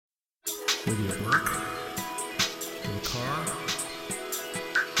Maybe at work, in the car,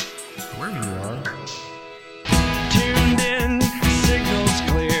 wherever you are. Tuned in, signals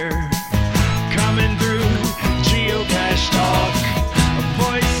clear, coming through Geocache Talk. A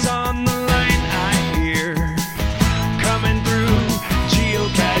voice on the line I hear, coming through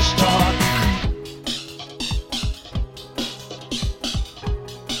Geocache Talk.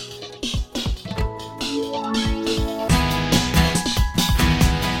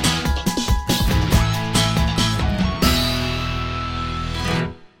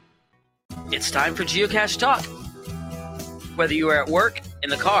 It's time for Geocache Talk. Whether you are at work, in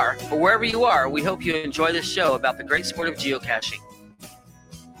the car, or wherever you are, we hope you enjoy this show about the great sport of geocaching.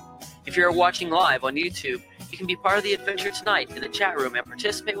 If you're watching live on YouTube, you can be part of the adventure tonight in the chat room and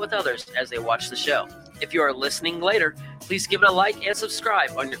participate with others as they watch the show. If you are listening later, please give it a like and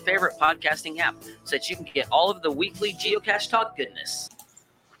subscribe on your favorite podcasting app so that you can get all of the weekly Geocache Talk goodness.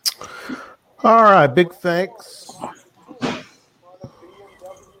 All right, big thanks.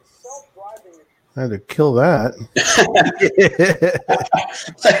 I had to kill that.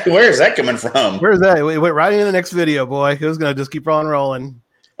 Where is that coming from? Where's that? It went right into the next video, boy. It was going to just keep on rolling.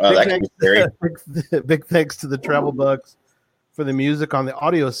 Oh, that could be scary. Big thanks to the Travel Bugs for the music on the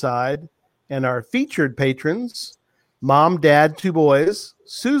audio side and our featured patrons, Mom, Dad, Two Boys,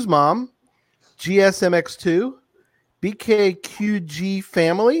 Sue's Mom, GSMX2, BKQG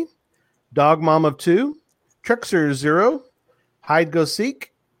Family, Dog Mom of Two, Trexer Zero, Hide Go Seek,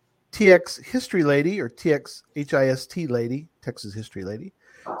 TX History Lady, or TX HIST Lady, Texas History Lady,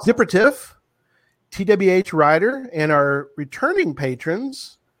 Zipper Tiff, TWH Rider, and our returning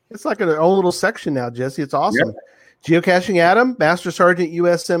patrons. It's like an own little section now, Jesse. It's awesome. Yep. Geocaching Adam, Master Sergeant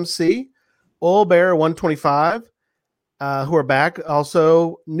USMC, Oil Bear 125, who are back.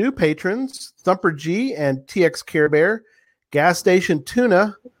 Also, new patrons, Thumper G and TX Care Bear, Gas Station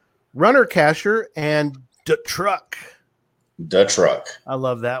Tuna, Runner Casher, and The Truck. The Truck. I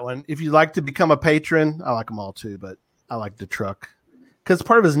love that one. If you'd like to become a patron, I like them all too, but I like The Truck because it's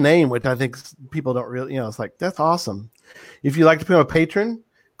part of his name, which I think people don't really, it's like, that's awesome. If you'd like to become a patron,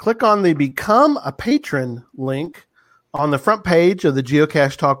 click on the Become a Patron link on the front page of the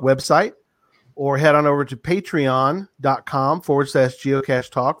Geocache Talk website, or head on over to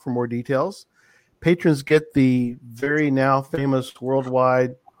patreon.com/Geocache Talk for more details. Patrons get the very now famous,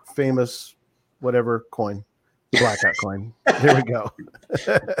 worldwide famous, whatever coin. Blackout coin. There we go.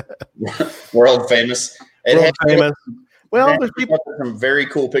 World famous. World famous. Well, there's people some very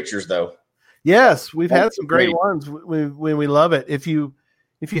cool pictures, though. Yes, we've had some great ones. We love it. If you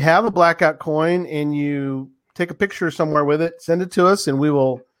have a blackout coin and you take a picture somewhere with it, send it to us, and we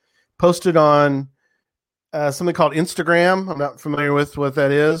will post it on something called Instagram. I'm not familiar with what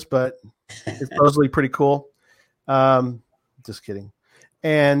that is, but it's supposedly pretty cool. Just kidding.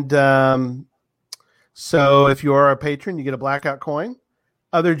 And so if you are a patron, you get a blackout coin,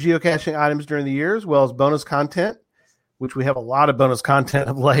 other geocaching items during the year, as well as bonus content, which we have a lot of bonus content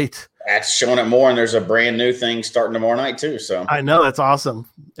of late. That's showing up more, and there's a brand new thing starting tomorrow night too. So I know, that's awesome.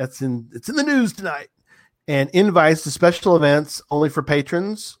 It's in the news tonight. And invites to special events only for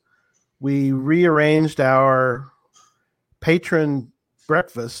patrons. We rearranged our patron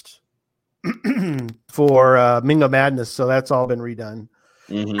breakfast for Mingo Madness, so that's all been redone.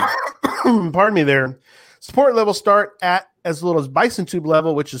 Mm-hmm. Pardon me there. Support levels start at as little as Bison Tube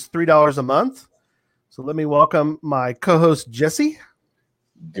level, which is $3 a month. So let me welcome my co-host, Jesse.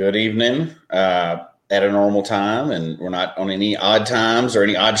 Good evening. At a normal time, and we're not on any odd times or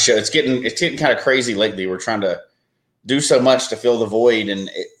any odd show. It's getting kind of crazy lately. We're trying to do so much to fill the void, and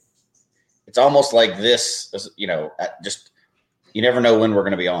it's almost like this, just you never know when we're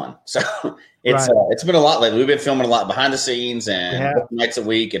going to be on. So it's been a lot lately. We've been filming a lot behind the scenes and nights a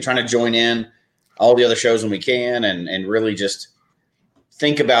week, and trying to join in all the other shows when we can, and really just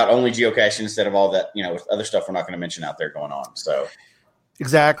think about only geocaching instead of all that, with other stuff we're not going to mention out there going on. So.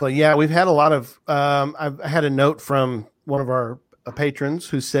 Exactly. Yeah, we've had a lot of I've had a note from one of our patrons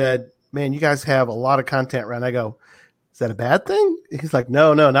who said, man, you guys have a lot of content around. I go, is that a bad thing? He's like,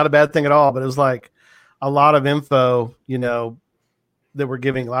 no, not a bad thing at all. But it was like a lot of info, that we're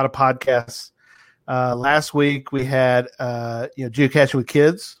giving, a lot of podcasts. Last week we had, Geocaching with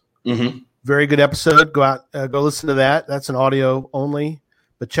Kids. Mm-hmm. Very good episode. Go out, go listen to that. That's an audio only,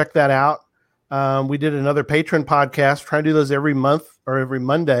 but check that out. We did another patron podcast. Try to do those every month or every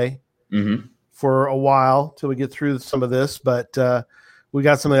Monday for a while till we get through some of this. But we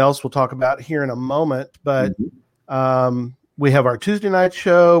got something else we'll talk about here in a moment. But we have our Tuesday night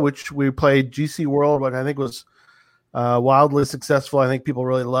show, which we played GC World, which I think was wildly successful. I think people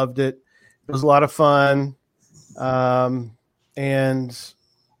really loved it. It was a lot of fun. And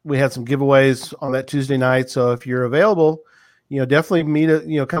we had some giveaways on that Tuesday night. So if you're available,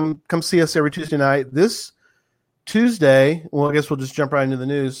 definitely come see us every Tuesday night. This Tuesday, well, I guess we'll just jump right into the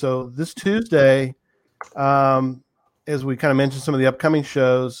news. So this Tuesday, as we kind of mentioned some of the upcoming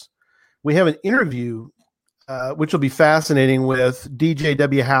shows, we have an interview, which will be fascinating, with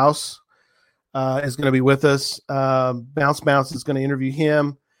DJW House is going to be with us. Bounce is going to interview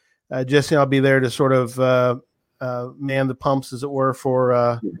him. Jesse and I'll be there to sort of man the pumps, as it were,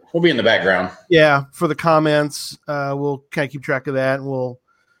 for we'll be in the background. Yeah, for the comments. We'll kind of keep track of that, and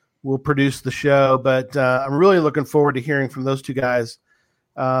we'll produce the show. But I'm really looking forward to hearing from those two guys.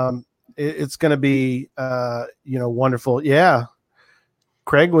 It's going to be wonderful. Yeah,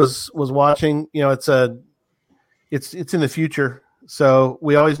 Craig was watching. It's in the future, so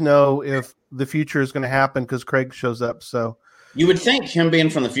we always know if the future is going to happen because Craig shows up. So you would think, him being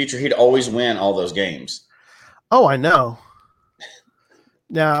from the future, he'd always win all those games. Oh, I know.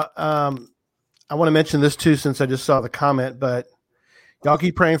 Now, I want to mention this too, since I just saw the comment, but y'all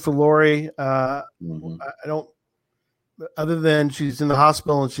keep praying for Lori. I don't, other than she's in the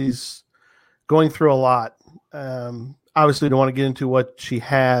hospital and she's going through a lot. Obviously don't want to get into what she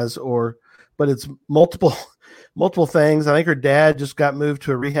has, but it's multiple things. I think her dad just got moved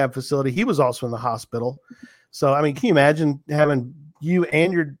to a rehab facility. He was also in the hospital. So, I mean, can you imagine having you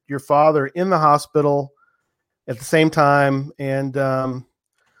and your father in the hospital at the same time? And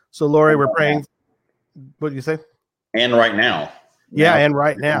so, Lori, we're praying. What do you say? And right now. Yeah, and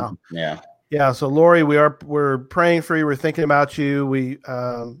right now. Yeah. So, Lori, we're praying for you. We're thinking about you.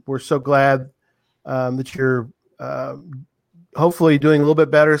 We're so glad that you're hopefully doing a little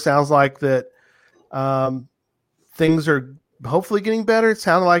bit better. Sounds like that things are hopefully getting better. It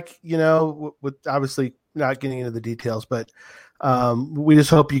sounded like, with obviously not getting into the details, but we just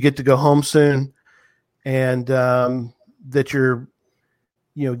hope you get to go home soon, and that you're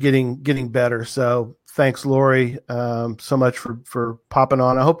getting better. So thanks, Lori, so much for popping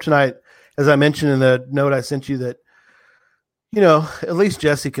on. I hope tonight, as I mentioned in the note I sent you, that at least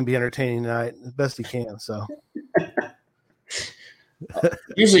Jesse can be entertaining tonight as best he can. So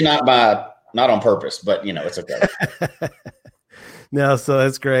usually not on purpose, but it's okay. No, so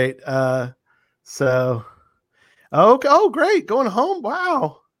that's great. Great, going home.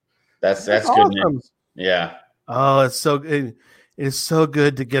 Wow, that's awesome. Good news. Yeah. Oh, it is so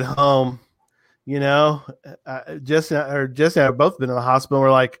good to get home. Jesse and I have both been in the hospital.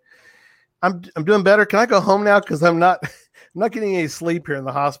 We're like, I'm doing better. Can I go home now? Because I'm not getting any sleep here in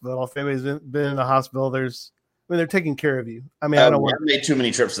the hospital. If anybody's been in the hospital, they're taking care of you. I mean, I don't want to make too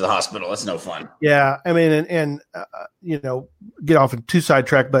many trips to the hospital. That's no fun. Yeah, I mean, and get off a too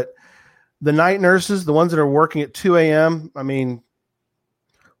sidetrack, but the night nurses, the ones that are working at 2 a.m., I mean,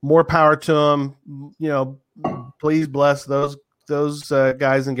 more power to them. Please bless those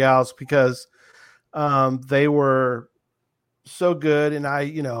guys and gals, because they were so good. And I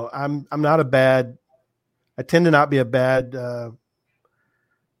tend to not be a bad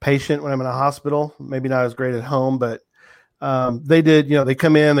patient when I'm in a hospital. Maybe not as great at home, but they did. They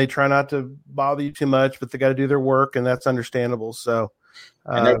come in, they try not to bother you too much, but they got to do their work, and that's understandable. So.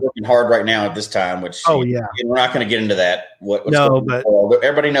 And they're working hard right now at this time, which we're not going to get into that. What's going on in the world.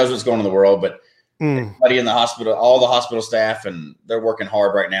 Everybody knows what's going on in the world, but everybody in the hospital, all the hospital staff, and they're working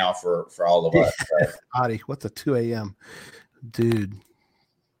hard right now for all of us. So. Adi, what's a 2 a.m., dude?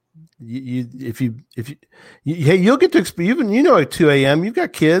 You'll get to experience, even at 2 a.m. You've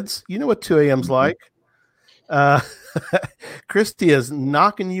got kids, what 2 a.m.'s like. Christy is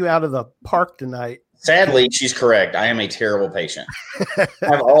knocking you out of the park tonight. Sadly, she's correct. I am a terrible patient. I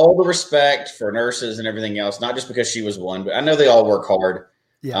have all the respect for nurses and everything else, not just because she was one, but I know they all work hard.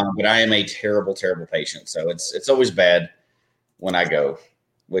 Yeah. But I am a terrible, terrible patient. So it's always bad when I go,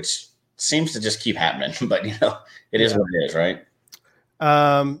 which seems to just keep happening. But, it is what it is, right?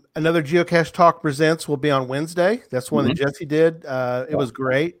 Another Geocache Talk Presents will be on Wednesday. That's one that Jesse did. It was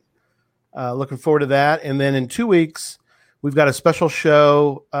great. Looking forward to that. And then in 2 weeks, we've got a special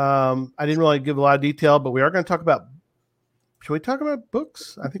show. I didn't really give a lot of detail, but we are going to talk about. Should we talk about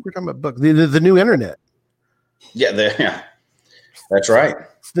books? I think we're talking about books. The new internet. Yeah, that's right.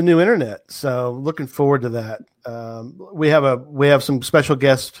 It's the new internet. So looking forward to that. We have some special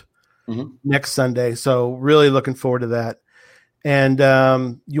guests next Sunday. So really looking forward to that. And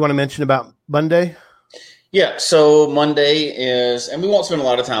you want to mention about Monday? Yeah. So Monday is, and we won't spend a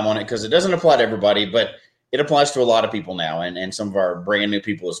lot of time on it because it doesn't apply to everybody, but it applies to a lot of people now, and some of our brand new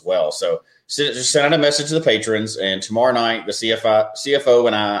people as well. So just send out a message to the patrons, and tomorrow night the CFO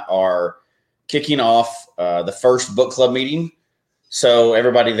and I are kicking off the first book club meeting. So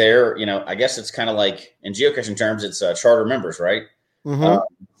everybody there, I guess it's kind of like in geocaching terms, it's charter members, right? Mhm.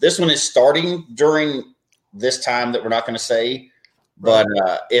 This one is starting during this time that we're not going to say, but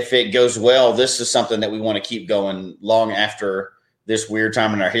if it goes well, this is something that we want to keep going long after this weird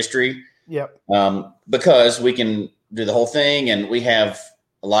time in our history. Yep. Because we can do the whole thing, and we have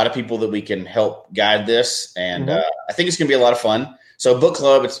a lot of people that we can help guide this, and I think it's going to be a lot of fun. So book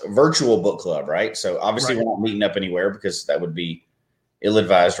club, it's a virtual book club, right? So obviously we're not meeting up anywhere because that would be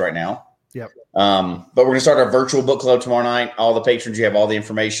ill-advised right now. Yep. But we're going to start our virtual book club tomorrow night. All the patrons, you have all the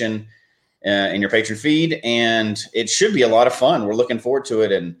information in your patron feed, and it should be a lot of fun. We're looking forward to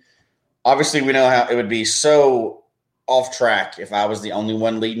it, and obviously we know how it would be so off track if I was the only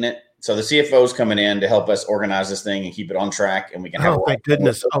one leading it. So the CFO is coming in to help us organize this thing and keep it on track, and we can have. Oh, thank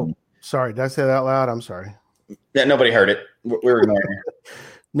goodness! Oh, sorry, did I say that out loud? I'm sorry. Yeah, nobody heard it. We were ignoring it.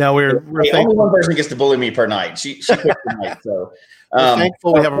 No, we're Hey, only one person gets to bully me per night. She quit tonight, so we're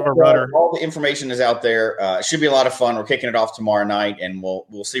thankful we have a rudder. All the information is out there. It should be a lot of fun. We're kicking it off tomorrow night, and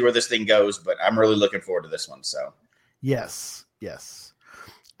we'll see where this thing goes. But I'm really looking forward to this one. So yes.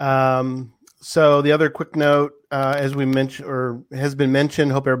 So the other quick note, as we mentioned or has been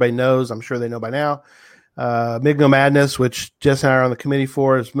mentioned, hope everybody knows. I'm sure they know by now. Migno Madness, which Jess and I are on the committee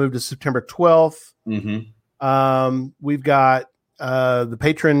for, has moved to September 12th. We've got the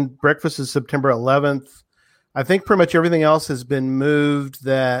patron breakfast is September 11th. I think pretty much everything else has been moved.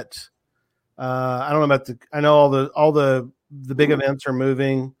 That I don't know about I know all the big events are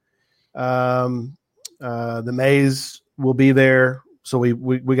moving. The maze will be there, so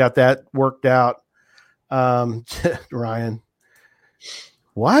we got that worked out. Ryan,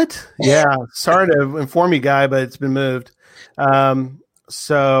 what? Yeah, sorry to inform you, guy, but it's been moved.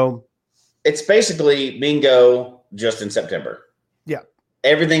 So it's basically bingo just in September. Yeah.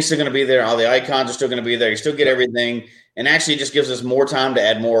 Everything's still going to be there. All the icons are still going to be there. You still get everything. And actually it just gives us more time to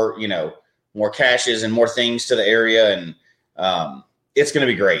add more, more caches and more things to the area. And it's going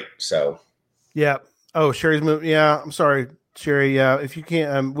to be great. So. Yeah. Oh, Sherry's moved. Yeah. I'm sorry, Sherry. Yeah. If you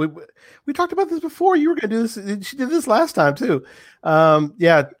can't, we talked about this before. You were going to do this. She did this last time too.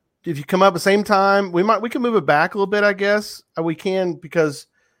 Yeah. If you come up at the same time, we can move it back a little bit, I guess. We can, because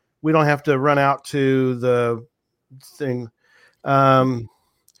we don't have to run out to the thing.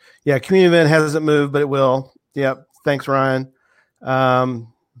 Yeah, community event hasn't moved, but it will. Yep. Thanks, Ryan. Adi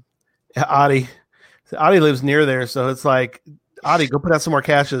lives near there, so it's like, Adi, go put out some more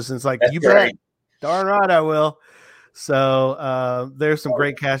caches. And it's like, That's you right. bet. Darn right, I will. So there's some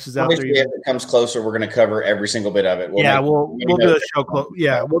great caches out there. If it comes closer, we're going to cover every single bit of it. We'll do a show.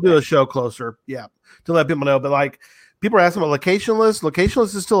 We'll do a show closer. Yeah, to let people know. But like, people are asking about location list. Location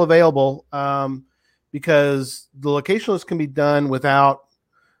list is still available because the location list can be done without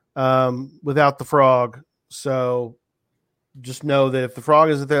the frog. So just know that if the frog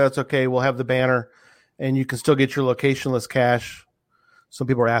isn't there, that's okay. We'll have the banner, and you can still get your location list cache. Some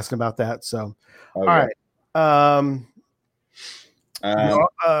people are asking about that. So, all right.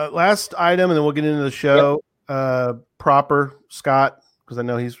 Last item, and then we'll get into the show. Yep. Proper Scott, because I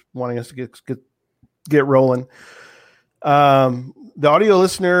know he's wanting us to get rolling. The audio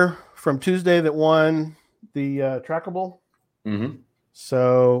listener from Tuesday that won the trackable. Mm-hmm.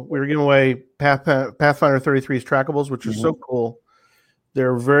 So we were giving away Pathfinder 33's trackables, which are so cool.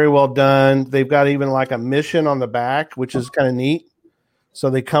 They're very well done. They've got even like a mission on the back, which is kind of neat. So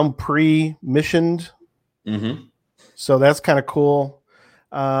they come pre-missioned. Mm-hmm. So that's kind of cool,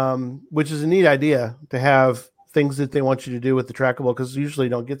 which is a neat idea to have things that they want you to do with the trackable, because usually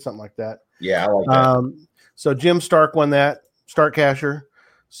you don't get something like that. Yeah, I like that. So Jim Stark won that, Stark Casher.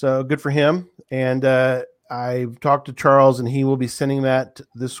 So good for him. And I've talked to Charles, and he will be sending that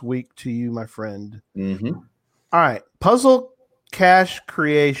this week to you, my friend. Mm-hmm. All right. Puzzle cache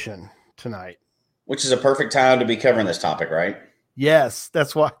creation tonight. Which is a perfect time to be covering this topic, right? Yes.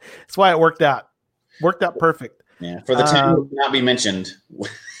 That's why it worked out. Worked out perfect. Yeah. For the time to not be mentioned.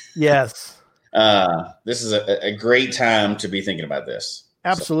 Yes. This is a great time to be thinking about this.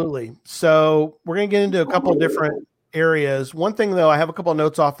 Absolutely. So we're going to get into a couple of different areas. One thing, though, I have a couple of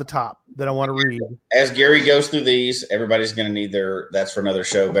notes off the top that I want to read. As Gary goes through these, everybody's going to need that's for another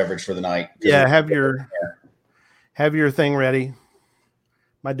show beverage for the night. Yeah, have your thing ready.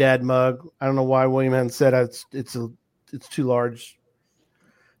 My dad mug. I don't know why William hadn't said it's too large.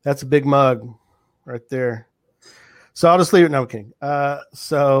 That's a big mug right there. So I'll just leave it. No, I'm kidding.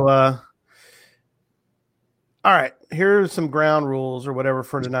 All right, here's some ground rules or whatever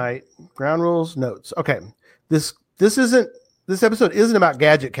for tonight. Ground rules, notes. Okay, this episode isn't about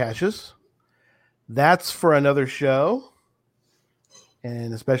gadget caches. That's for another show,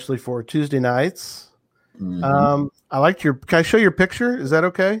 and especially for Tuesday nights. Mm-hmm. I liked can I show your picture? Is that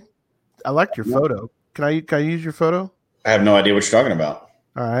okay? I liked your photo. Can I use your photo? I have no idea what you're talking about.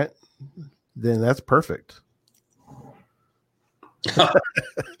 All right. Then that's perfect.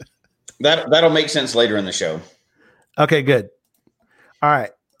 That'll make sense later in the show. Okay, good. All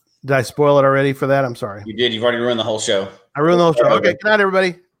right. Did I spoil it already for that? I'm sorry. You did. You've already ruined the whole show. I ruined the whole show. Okay, good night,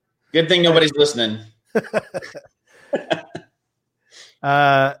 everybody. Good thing nobody's listening.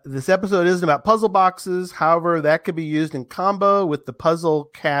 This episode isn't about puzzle boxes. However, that could be used in combo with the puzzle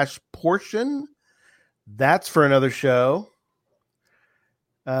cache portion. That's for another show.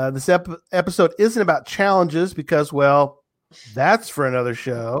 This episode isn't about challenges because, well, that's for another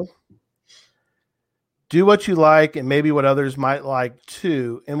show. Do what you like and maybe what others might like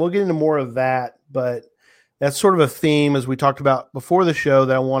too. And we'll get into more of that, but that's sort of a theme as we talked about before the show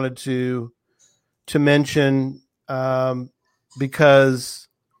that I wanted to mention because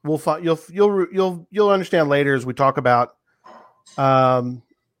we'll find you'll understand later as we talk about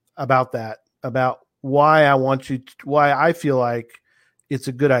that, about why I feel like it's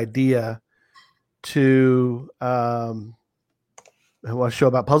a good idea to I want to show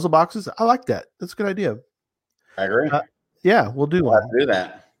about puzzle boxes. I like that. That's a good idea. I agree. Yeah, we'll do one. I'll do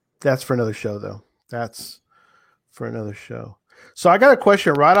that. That's for another show, though. That's for another show. So I got a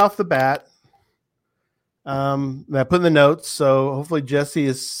question right off the bat that I put in the notes. So hopefully Jesse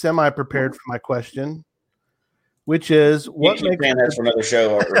is semi-prepared for my question, which is what you keep saying that's for another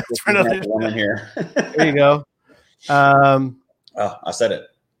show. Or that's for another one in here. There you go. I said it.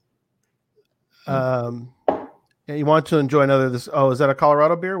 Yeah, you want to enjoy another this? Oh, is that a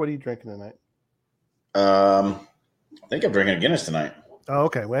Colorado beer? What are you drinking tonight? I think I'm drinking a Guinness tonight. Oh,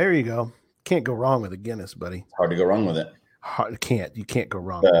 okay. Well, there you go. Can't go wrong with a Guinness, buddy. Hard to go wrong with it. You can't go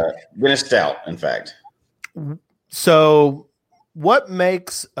wrong. Guinness Stout, in fact. So, what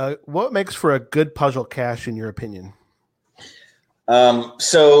makes for a good puzzle cache in your opinion?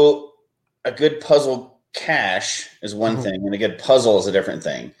 So a good puzzle cache is one thing, and a good puzzle is a different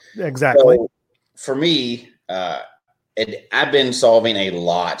thing. Exactly. So for me, I've been solving a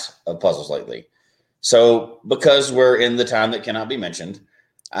lot of puzzles lately. So because we're in the time that cannot be mentioned,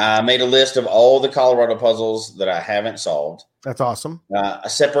 I made a list of all the Colorado puzzles that I haven't solved. That's awesome. I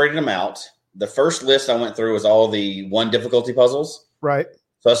separated them out. The first list I went through was all the 1 difficulty puzzles. Right.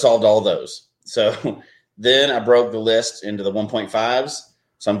 So I solved all those. So then I broke the list into the 1.5s.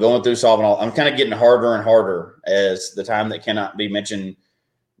 So I'm going through solving all. I'm kind of getting harder and harder as the time that cannot be mentioned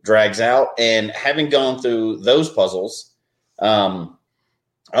drags out. And having gone through those puzzles, I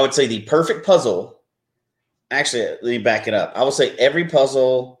would say the perfect puzzle. Actually, let me back it up. I will say every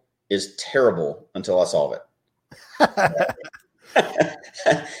puzzle is terrible until I solve it.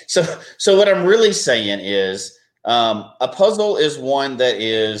 So what I'm really saying is a puzzle is one that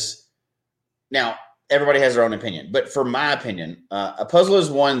is now everybody has their own opinion, but for my opinion, a puzzle is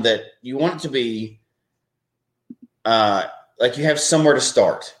one that you want it to be like you have somewhere to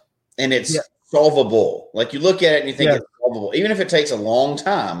start and it's solvable. Like you look at it and you think it's solvable, even if it takes a long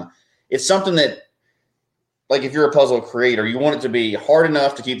time. It's something that, like if you're a puzzle creator, you want it to be hard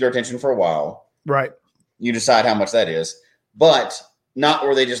enough to keep their attention for a while. Right. You decide how much that is, but not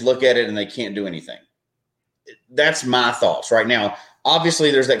where they just look at it and they can't do anything. That's my thoughts right now.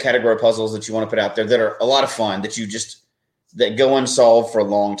 Obviously, there's that category of puzzles that you want to put out there that are a lot of fun that go unsolved for a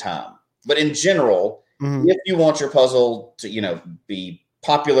long time. But in general, if you want your puzzle to, be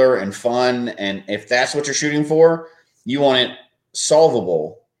popular and fun, and if that's what you're shooting for, you want it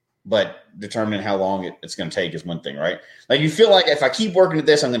solvable, but determining how long it's going to take is one thing, right? Like you feel like if I keep working at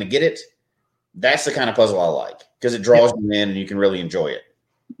this, I'm going to get it. That's the kind of puzzle I like because it draws you in and you can really enjoy it.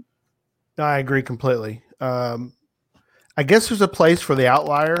 I agree completely. I guess there's a place for the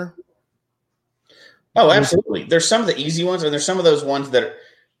outlier. Oh, absolutely. There's some of the easy ones, and there's some of those ones that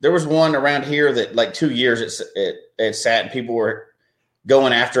there was one around here that like 2 years it sat and people were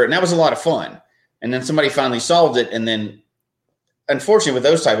going after it, and that was a lot of fun. And then somebody finally solved it, and then unfortunately with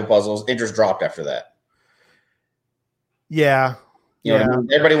those type of puzzles, interest dropped after that. Yeah. You know what I mean?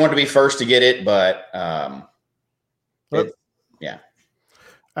 Everybody wanted to be first to get it, but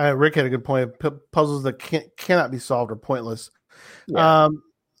Rick had a good point. Puzzles that cannot be solved are pointless. Yeah.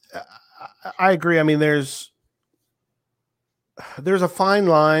 I agree. I mean, there's a fine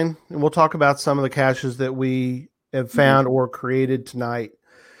line, and we'll talk about some of the caches that we have found or created tonight.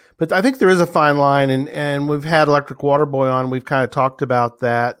 But I think there is a fine line, and we've had Electric Water Boy on. We've kind of talked about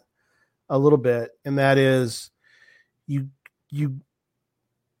that a little bit, and that is you.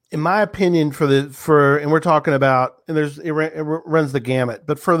 In my opinion, and we're talking about, and it runs the gamut,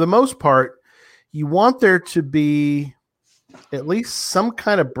 but for the most part, you want there to be at least some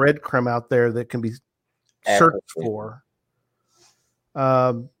kind of breadcrumb out there that can be searched for.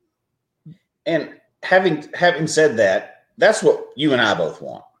 And having said that, that's what you and I both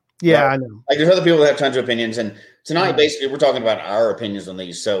want. Yeah, Right? I know. Like there's other people that have tons of opinions, and tonight basically we're talking about our opinions on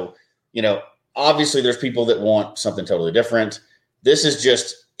these. So, obviously there's people that want something totally different. This is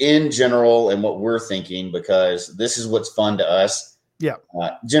just in general and what we're thinking because this is what's fun to us. Yeah.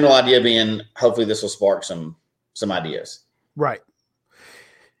 General idea being hopefully this will spark some ideas. Right.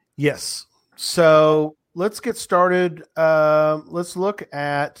 Yes. So let's get started. Let's look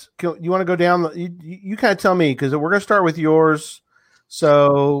at. You want to go down? You kind of tell me because we're going to start with yours.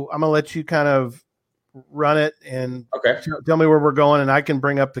 So I'm going to let you kind of run it and tell me where we're going, and I can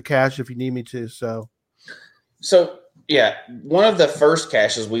bring up the cache if you need me to. So yeah, one of the first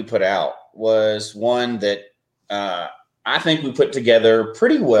caches we put out was one that I think we put together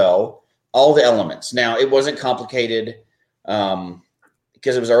pretty well. All the elements. Now it wasn't complicated.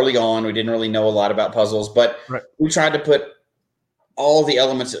 Because it was early on, we didn't really know a lot about puzzles, but we tried to put all the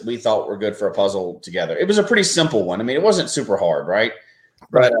elements that we thought were good for a puzzle together. It was a pretty simple one. I mean, it wasn't super hard, right?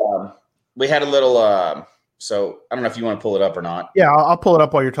 But we had a little. So I don't know if you want to pull it up or not. Yeah, I'll pull it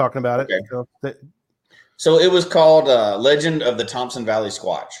up while you're talking about it. Okay. So it was called Legend of the Thompson Valley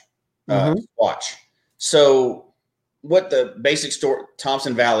Squatch. Squatch. So what the basic story,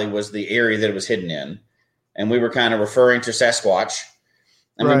 Thompson Valley was the area that it was hidden in, and we were kind of referring to Sasquatch.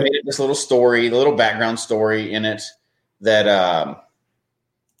 And we made it this little story, the little background story in it that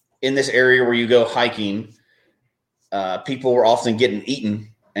in this area where you go hiking, people were often getting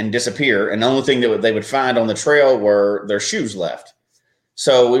eaten and disappear. And the only thing that they would find on the trail were their shoes left.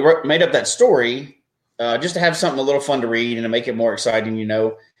 So we made up that story just to have something a little fun to read and to make it more exciting,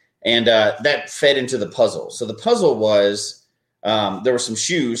 And that fed into the puzzle. So the puzzle was there were some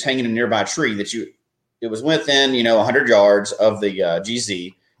shoes hanging in a nearby tree that it was within, 100 yards of the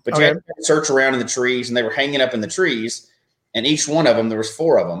GZ, but you had to search around in the trees, and they were hanging up in the trees, and each one of them, there was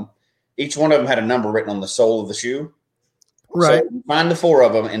 4 of them. Each one of them had a number written on the sole of the shoe. Right. So find the 4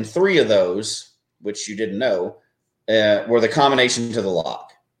 of them, and 3 of those, which you didn't know, were the combination to the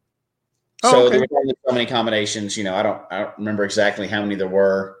lock. So there were only so many combinations. I don't remember exactly how many there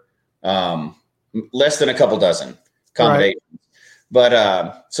were. Less than a couple dozen combinations. Right.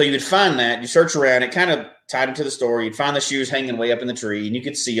 But so you would find that, you search around, it kind of tied into the story. You'd find the shoes hanging way up in the tree, and you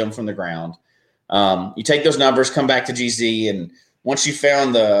could see them from the ground. You take those numbers, come back to GZ, and once you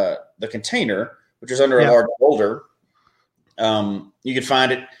found the container, which was under a large boulder, you could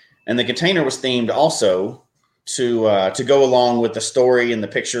find it. And the container was themed also to go along with the story and the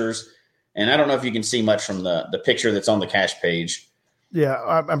pictures. And I don't know if you can see much from the picture that's on the cache page. Yeah,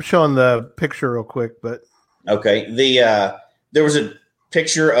 I'm showing the picture real quick, but okay. There was a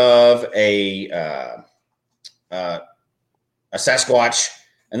picture of a Sasquatch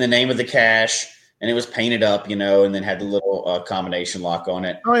and the name of the cache, and it was painted up, and then had the little combination lock on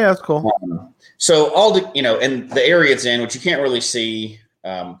it. Oh yeah, that's cool. So all the, and the area it's in, which you can't really see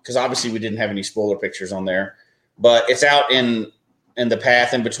because obviously we didn't have any spoiler pictures on there, but it's out in the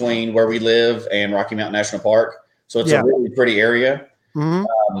path in between where we live and Rocky Mountain National Park. So it's a really pretty area.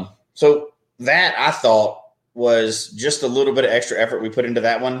 Mm-hmm. So that I thought was just a little bit of extra effort we put into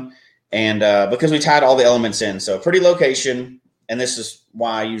that one. And because we tied all the elements in. So pretty location, and this is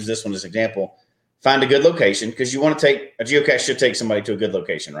why I use this one as an example. Find a good location, because you want to take – a geocache should take somebody to a good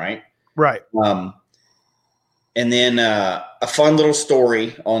location, right? Right. And then a fun little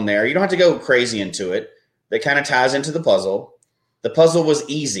story on there. You don't have to go crazy into it. That kind of ties into the puzzle. The puzzle was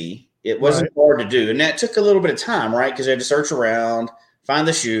easy. It wasn't hard to do. And that took a little bit of time, right? Because you had to search around, find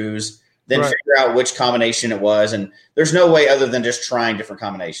the shoes, then figure out which combination it was. And there's no way other than just trying different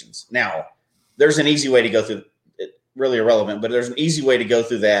combinations. Now, there's an easy way to go through it, really irrelevant, but there's an easy way to go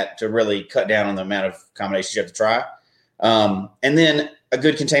through that to really cut down on the amount of combinations you have to try. And then a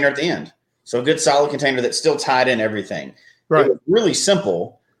good container at the end. So a good solid container that's still tied in everything. Right. It was really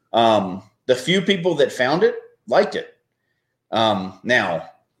simple. The few people that found it liked it. Now,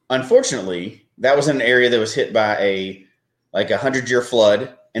 unfortunately, that was in an area that was hit by a 100-year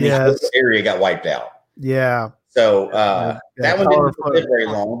flood, and the whole area got wiped out. Yeah. So that one didn't live very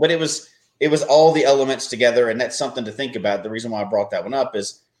long, but it was all the elements together, and that's something to think about. The reason why I brought that one up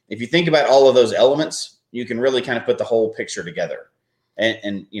is if you think about all of those elements, you can really kind of put the whole picture together.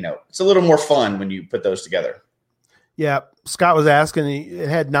 And it's a little more fun when you put those together. Yeah. Scott was asking, it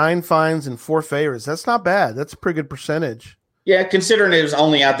had 9 finds and 4 favorites. That's not bad. That's a pretty good percentage. Yeah, considering it was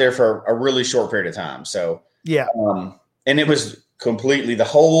only out there for a really short period of time. So yeah. And it was completely the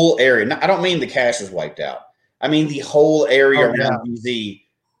whole area. I don't mean the cache was wiped out. I mean the whole area around DZ.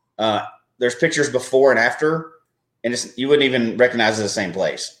 There's pictures before and after, and you wouldn't even recognize it as the same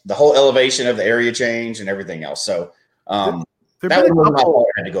place. The whole elevation of the area changed and everything else. So that one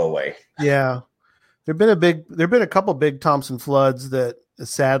had to go away. Yeah. There've been a couple big Thompson floods that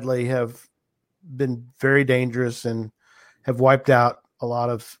sadly have been very dangerous and have wiped out a lot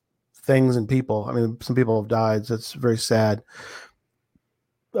of things and people. I mean, some people have died. So it's very sad.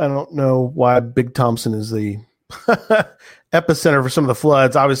 I don't know why Big Thompson is the epicenter for some of the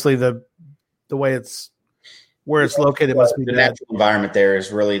floods. Obviously, the way where it's located must be the bad. natural environment there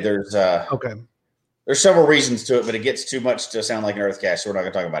is really there's Okay. there's several reasons to it, but it gets too much to sound like an earth cache, so we're not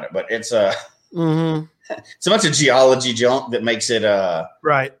going to talk about it. But it's it's a bunch of geology junk that makes it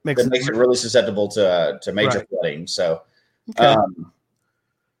Right. makes it really susceptible to major Right. flooding. So Okay.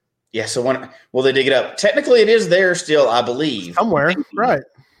 yeah, so will they dig it up? Technically, it is there still, I believe. Somewhere. Right.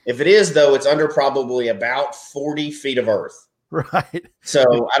 If it is, though, it's under probably about 40 feet of earth. Right.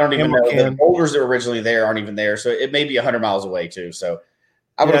 So I don't even know. The Can. boulders that were originally there aren't even there. So it may be 100 miles away, too. So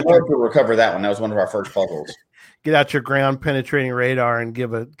I would Yeah, love to recover that one. That was one of our first puzzles. Get out your ground penetrating radar and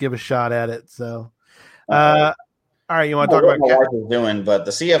give a shot at it. So, all right, you want to talk what about my wife is doing, but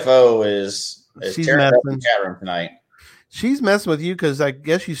the CFO is She's tearing up the messing. chat room tonight. She's messing with you because I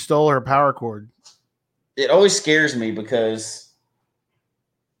guess you stole her power cord. It always scares me because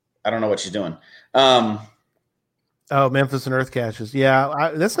I don't know what she's doing. Oh, Memphis and Earth caches.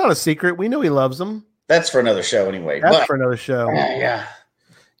 Yeah, that's not a secret. We know he loves them. That's for another show anyway. That's But for another show. yeah.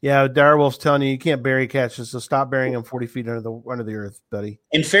 Yeah, Direwolf's telling you can't bury caches, so stop burying them 40 feet under the earth, buddy.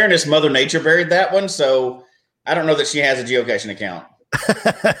 In fairness, Mother Nature buried that one, so I don't know that she has a geocaching account.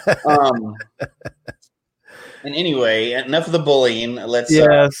 And anyway, enough of the bullying. Let's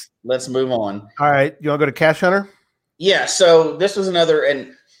move on. All right, you want to go to Cache Hunter? Yeah. So this was another,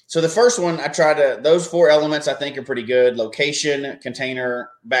 and so the first one I tried to. Those 4 elements I think are pretty good: location, container,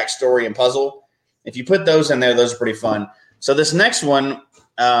 backstory, and puzzle. If you put those in there, those are pretty fun. So this next one,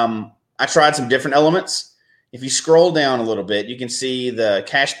 I tried some different elements. If you scroll down a little bit, you can see the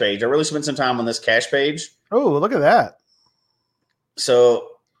cache page. I really spent some time on this cache page. Oh, look at that. So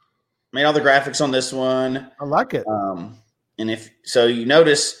made all the graphics on this one. I like it. And if so, you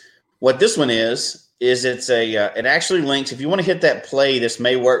notice what this one is it's it actually links. If you want to hit that play, this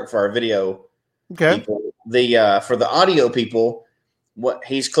may work for our video Okay. people. For the audio people, what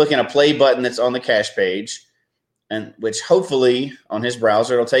he's clicking a play button that's on the cache page, and which hopefully on his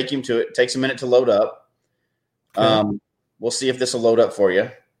browser it'll take him to it. It takes a minute to load up. Okay. We'll see if this will load up for you.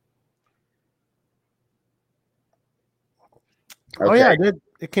 Oh yeah, I did.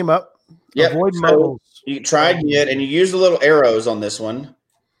 It came up. Yep. Avoid So muggles. you tried it, and you use the little arrows on this one,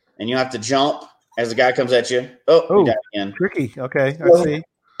 and you have to jump as the guy comes at you. Oh, Oh. you got it again. Tricky. Okay, I Well, see.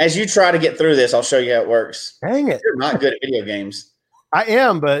 As you try to get through this, I'll show you how it works. Dang it. You're not good at video games. I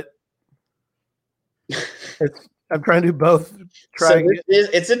am, but I'm trying to do both.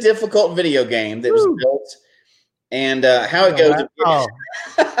 It's a difficult video game that was Woo. built, and how it goes. Oh,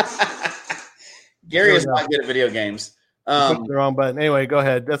 Gary is There we go. not good at video games. I clicked the wrong button. Anyway, go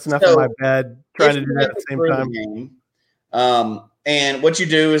ahead. That's enough so of my bad. Trying if to do you that at make the it same through time. game, and what you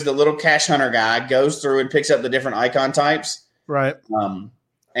do is the little cache hunter guy goes through and picks up the different icon types, Right.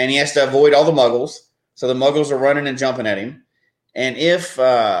 and he has to avoid all the muggles. So the muggles are running and jumping at him, and if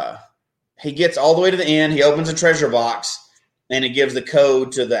he gets all the way to the end, he opens a treasure box, and it gives the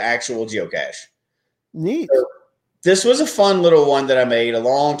code to the actual geocache. Neat. This was a fun little one that I made a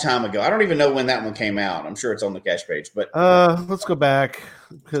long time ago. I don't even know when that one came out. I'm sure it's on the cache page, but Let's go back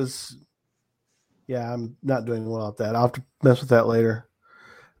because, yeah, I'm not doing well at that. I'll have to mess with that later.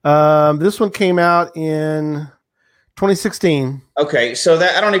 This one came out in 2016. okay. So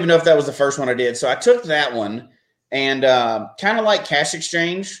that I don't even know if that was the first one I did. So I took that one and kind of like Cash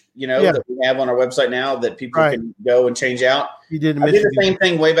Exchange, Yeah. that we have on our website now that people Right. can go and change out. You did I did mention the same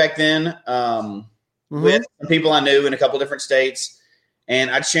thing way back then Mhm. with some people I knew in a couple different states, and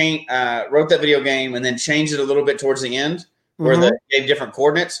I wrote that video game and then changed it a little bit towards the end where Mhm. they gave different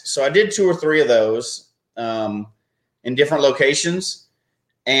coordinates. So I did 2 or 3 of those in different locations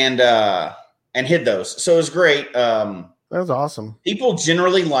and hid those. So it was great. That was awesome. People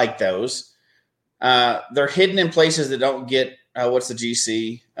generally like those. They're hidden in places that don't get what's the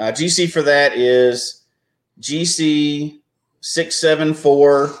GC? GC for that is GC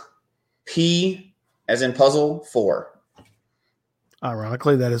 674P as in puzzle 4.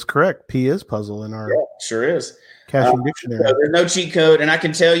 Ironically, that is correct. P is puzzle in our Yeah, sure is. caching dictionary. So there's no cheat code, and I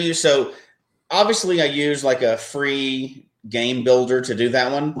can tell you. So obviously, I use like a free game builder to do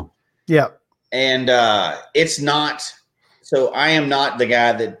that one, Yeah. and it's not. So I am not the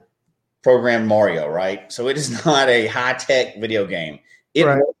guy that programmed Mario, right? So it is not a high tech video game. It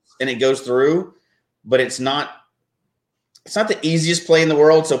Right. works and it goes through, but it's not. It's not the easiest play in the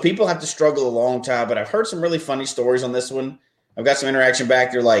world, so people have to struggle a long time. But I've heard some really funny stories on this one. I've got some interaction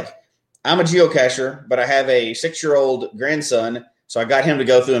back. They're like, I'm a geocacher, but I have a 6-year-old grandson, so I got him to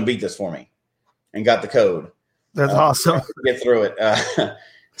go through and beat this for me, and got the code. That's awesome. Get through it.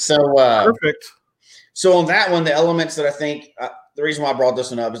 Perfect. So on that one, the elements that I think the reason why I brought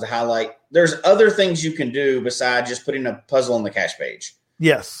this one up is to highlight. There's other things you can do besides just putting a puzzle on the cache page.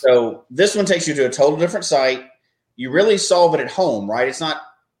 Yes. So this one takes you to a total different site. You really solve it at home, right?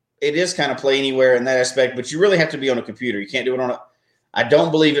 It is kind of play anywhere in that aspect, but you really have to be on a computer. You can't do it I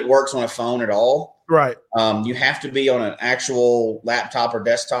don't believe it works on a phone at all. Right. You have to be on an actual laptop or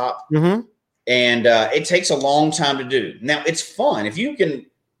desktop. Mm-hmm. And it takes a long time to do. Now, it's fun. If you can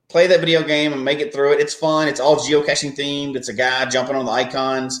play that video game and make it through it, it's fun. It's all geocaching themed. It's a guy jumping on the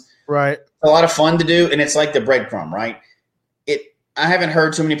icons. Right. It's a lot of fun to do, and it's like the breadcrumb, right? I haven't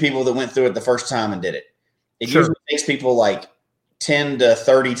heard too many people that went through it the first time and did it. It usually takes people like 10 to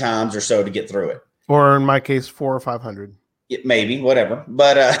 30 times or so to get through it. Or in my case, 400 or 500. Maybe, whatever.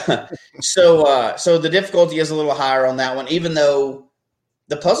 But so the difficulty is a little higher on that one, even though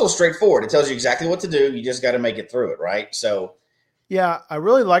the puzzle's straightforward. It tells you exactly what to do. You just got to make it through it, right? So, yeah, I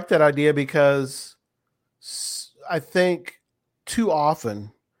really like that idea because I think too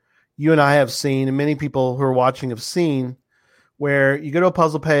often you and I have seen, and many people who are watching have seen, where you go to a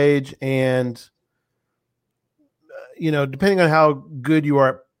puzzle page and, depending on how good you are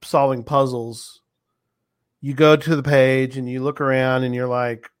at solving puzzles, you go to the page and you look around and you're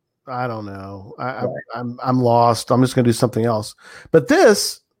like, I don't know. I'm lost. I'm just going to do something else. But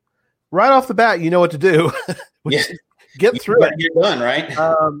this, right off the bat, you know what to do. Yeah. Get through it. Get done, right?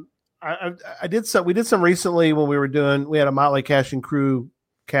 I did some. We did some recently when we had a Motley Caching Crew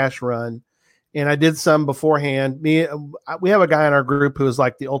cache run, and I did some beforehand. We have a guy in our group who is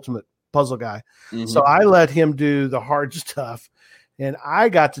like the ultimate puzzle guy. Mm-hmm. So I let him do the hard stuff, and I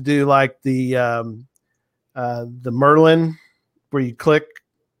got to do like the Merlin where you click,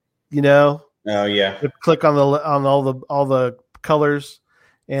 Oh yeah. Click on all the colors.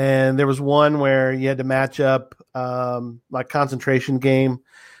 And there was one where you had to match up like concentration game.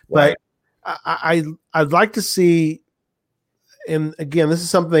 Right. But I'd like to see, and again, this is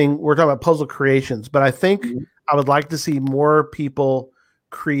something we're talking about puzzle creations, but I think I would like to see more people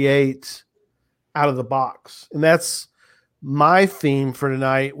create out of the box. And that's my theme for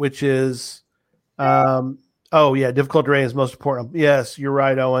tonight, which is difficult terrain is most important. Yes, you're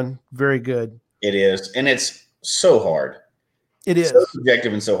right, Owen. Very good. It is. And it's so hard. It is so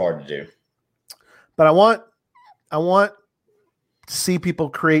subjective and so hard to do. But I want to see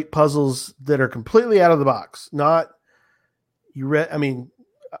people create puzzles that are completely out of the box. Not you read. I mean,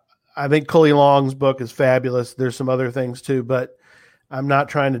 I think Cully Long's book is fabulous. There's some other things too, but I'm not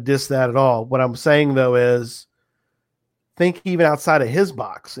trying to diss that at all. What I'm saying though is think even outside of his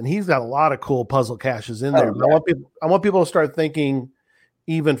box, and he's got a lot of cool puzzle caches in there. Oh, yeah. I want people to start thinking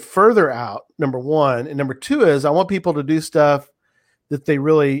even further out, number one. And number two is I want people to do stuff that they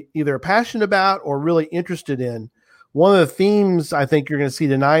really either are passionate about or really interested in. One of the themes I think you're going to see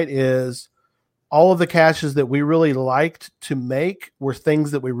tonight is all of the caches that we really liked to make were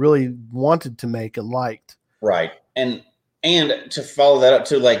things that we really wanted to make and liked. Right. And to follow that up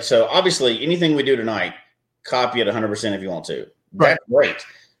too, so obviously anything we do tonight, copy it 100% if you want to. That's great.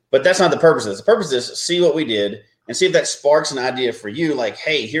 But that's not the purpose of this. The purpose is see what we did and see if that sparks an idea for you. Like,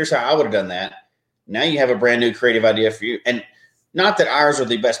 hey, here's how I would have done that. Now you have a brand new creative idea for you. And not that ours are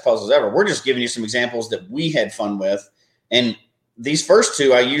the best puzzles ever. We're just giving you some examples that we had fun with. And these first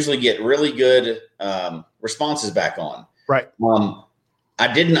two, I usually get really good responses back on. Right.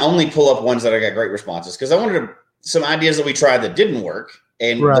 I didn't only pull up ones that I got great responses because I wanted some ideas that we tried that didn't work.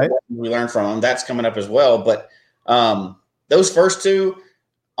 And we learned from them. That's coming up as well. But those first two,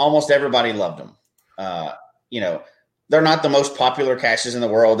 almost everybody loved them. They're not the most popular caches in the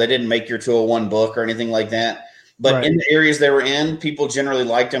world. They didn't make your 201 book or anything like that. But in the areas they were in, people generally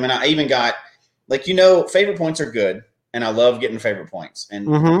liked them. And I even got, favorite points are good. And I love getting favorite points. And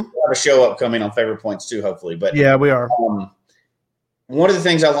we'll have a show upcoming on favorite points too, hopefully. But yeah, we are. One of the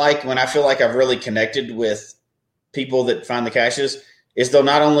things I like when I feel like I've really connected with people that find the caches is they'll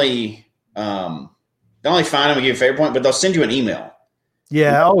not only find them and give you a favorite point, but they'll send you an email.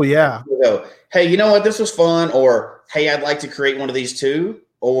 Yeah. Oh, yeah. They'll go, hey, you know what? This was fun. Or, hey, I'd like to create one of these too.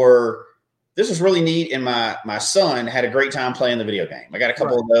 Or this was really neat. And my son had a great time playing the video game. I got a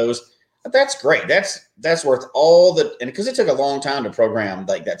couple of those. But that's great. That's worth all the, and because it took a long time to program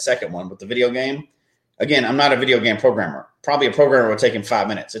like that second one with the video game. Again, I'm not a video game programmer. Probably a programmer would take him 5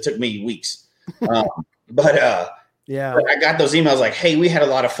 minutes. It took me weeks. But I got those emails like, hey, we had a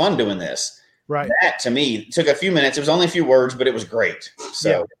lot of fun doing this. Right. That to me took a few minutes. It was only a few words, but it was great.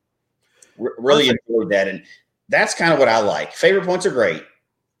 So really enjoyed that. And that's kind of what I like. Favorite points are great.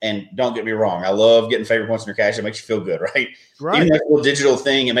 And don't get me wrong, I love getting favorite points in your cash. It makes you feel good, right? Right. Even that little digital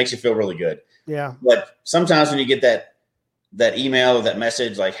thing, it makes you feel really good. Yeah. But sometimes when you get that email or that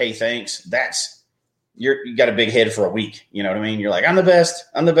message like, hey, thanks, you got a big head for a week. You know what I mean? You're like, I'm the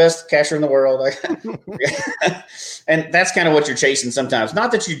best cashier in the world. And that's kind of what you're chasing sometimes.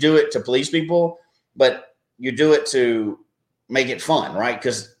 Not that you do it to please people, but you do it to make it fun, right?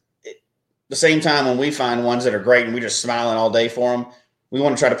 Because the same time when we find ones that are great and we just smiling all day for them, we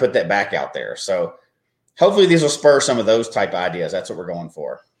want to try to put that back out there. So hopefully these will spur some of those type of ideas. That's what we're going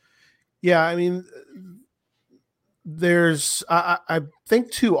for. Yeah. I mean, I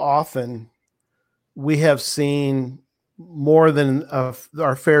think too often we have seen more than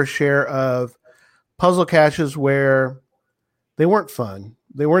our fair share of puzzle caches where they weren't fun.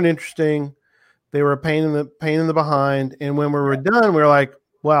 They weren't interesting. They were a pain in the behind. And when we were done, we were like,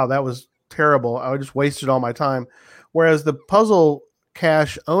 wow, that was terrible. I just wasted all my time. Whereas the puzzle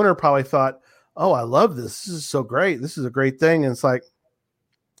cache owner probably thought, oh, I love this. This is so great. This is a great thing. And it's like,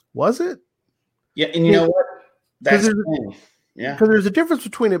 was it? Yeah. And you know what? That's the thing. Yeah. Because there's a difference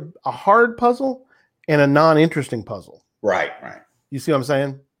between a hard puzzle and a non-interesting puzzle. Right. You see what I'm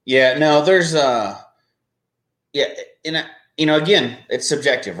saying? Yeah. No, there's again, it's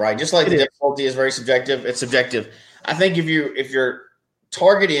subjective, right? Just like the difficulty is very subjective. It's subjective. I think if your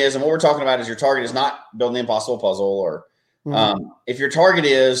target is, and what we're talking about is your target is not building the impossible puzzle, or if your target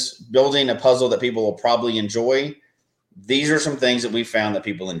is building a puzzle that people will probably enjoy, these are some things that we found that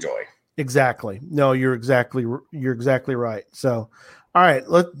people enjoy. Exactly. No, you're exactly right. So, all right,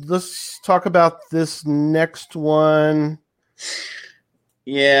 let's talk about this next one.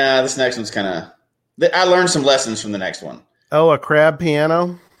 Yeah, this next one's kind of. I learned some lessons from the next one. Oh, a crab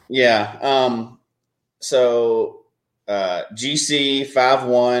piano. Yeah. So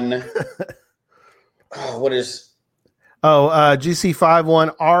GC51. What is?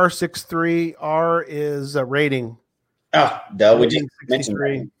 GC51 R63. R is a rating. Oh, duh. We just mentioned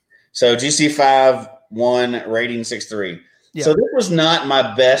that. So GC51 rating 6.3. Yeah. So this was not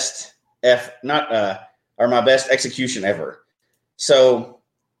my best my best execution ever. So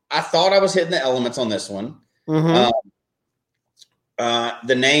I thought I was hitting the elements on this one. Mm-hmm.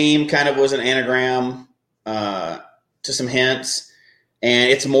 The name kind of was an anagram to some hints, and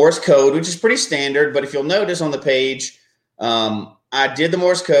it's Morse code, which is pretty standard. But if you'll notice on the page, I did the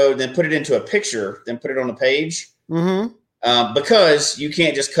Morse code, then put it into a picture, then put it on the page. Mm-hmm. Because you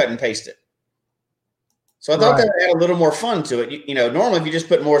can't just cut and paste it. So I thought that would add a little more fun to it. Normally if you just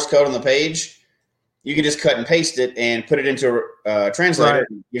put Morse code on the page, you can just cut and paste it and put it into a translator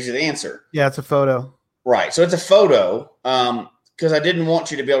and it gives you the answer. Yeah, it's a photo. Right. So it's a photo because I didn't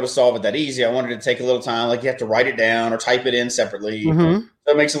want you to be able to solve it that easy. I wanted to take a little time, like you have to write it down or type it in separately. Mm-hmm.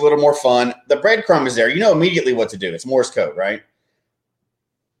 So it makes it a little more fun. The breadcrumb is there. You know immediately what to do. It's Morse code, right?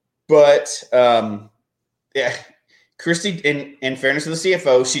 But, yeah. Christy, in fairness to the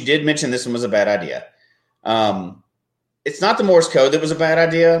CFO, she did mention this one was a bad idea. It's not the Morse code that was a bad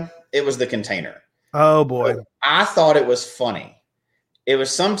idea. It was the container. Oh, boy. So I thought it was funny. It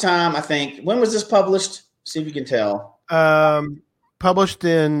was sometime, I think, when was this published? See if you can tell. Published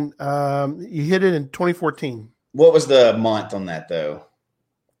in, you hit it in 2014. What was the month on that, though?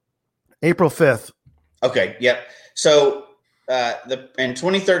 April 5th. Okay, yep. So in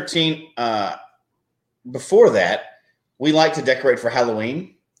 2013, before that, we like to decorate for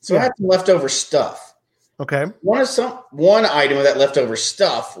Halloween. So I had some leftover stuff. Okay. One item of that leftover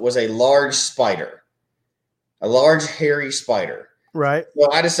stuff was a large spider, a large hairy spider. Right.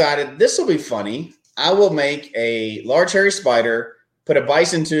 So I decided this will be funny. I will make a large hairy spider, put a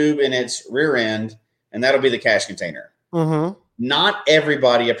bison tube in its rear end, and that'll be the cash container. Mm-hmm. Not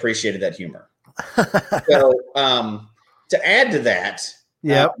everybody appreciated that humor. So to add to that,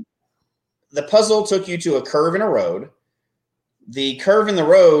 the puzzle took you to a curve in a road. The curve in the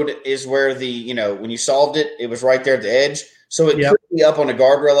road is where when you solved it, it was right there at the edge. So it could be up on a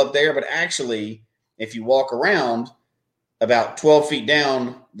guardrail up there, but actually, if you walk around about 12 feet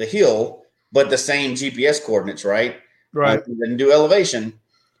down the hill, but the same GPS coordinates, right? Right. Didn't do elevation,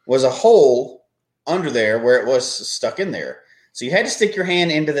 was a hole under there where it was stuck in there. So you had to stick your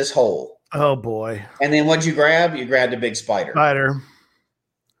hand into this hole. Oh, boy. And then what'd you grab? You grabbed a big spider.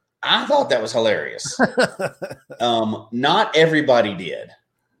 I thought that was hilarious. Not everybody did.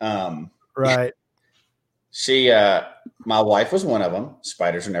 Right. My wife was one of them.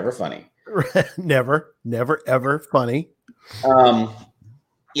 Spiders are never funny. Never, ever funny.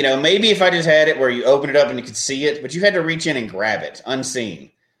 Maybe if I just had it where you open it up and you could see it, but you had to reach in and grab it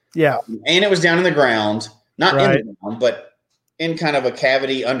unseen. Yeah. And it was down in the ground, not in the ground, but in kind of a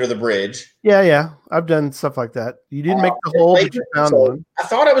cavity under the bridge. Yeah. I've done stuff like that. You didn't make the hole, but you found So one, I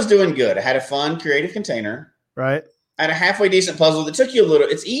thought I was doing good. I had a fun, creative container. right? I had a halfway decent puzzle that took you a little.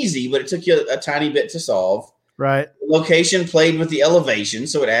 It's easy, but it took you a tiny bit to solve. Right. The location played with the elevation,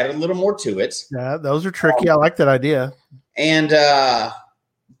 so it added a little more to it. Yeah, those are tricky. I like that idea. And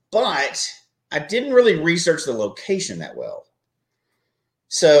but I didn't really research the location that well.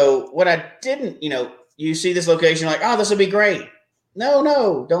 So what I didn't, you see this location like, oh, this will be great.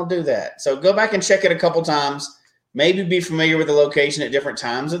 No, don't do that. So go back and check it a couple times. Maybe be familiar with the location at different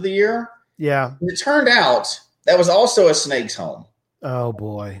times of the year. Yeah. And it turned out that was also a snake's home. Oh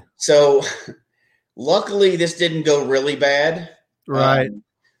boy. So luckily this didn't go really bad. Right.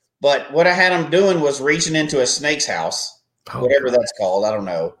 But what I had them doing was reaching into a snake's house, whatever that's called. I don't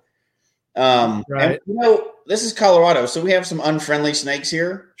know. Right. And, this is Colorado, so we have some unfriendly snakes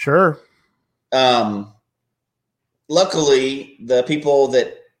here. Sure. Luckily, the people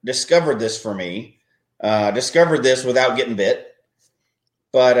that discovered this for me discovered this without getting bit.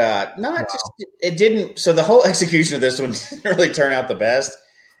 But it didn't. So the whole execution of this one didn't really turn out the best.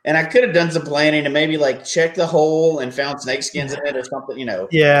 And I could have done some planning and maybe like check the hole and found snake skins in it or something,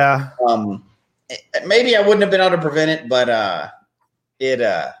 Yeah. Maybe I wouldn't have been able to prevent it, but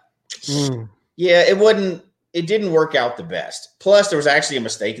it didn't work out the best. Plus, there was actually a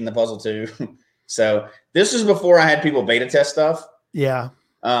mistake in the puzzle too. So this was before I had people beta test stuff. Yeah.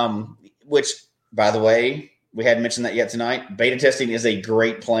 Which, by the way, we hadn't mentioned that yet tonight. Beta testing is a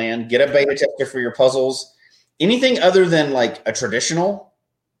great plan. Get a beta tester for your puzzles. Anything other than like a traditional,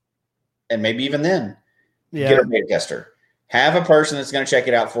 and maybe even then, get a beta tester. Have a person that's going to check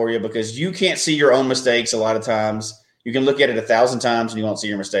it out for you because you can't see your own mistakes a lot of times. You can look at it 1,000 times and you won't see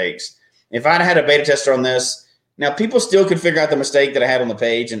your mistakes. If I'd had a beta tester on this, now people still could figure out the mistake that I had on the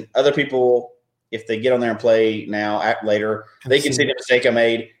page, and other people, if they get on there and play later, they can see the mistake I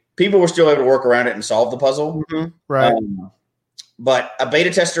made. People were still able to work around it and solve the puzzle. Mm-hmm. Right. But a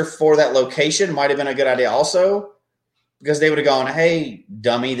beta tester for that location might have been a good idea also, because they would have gone, hey,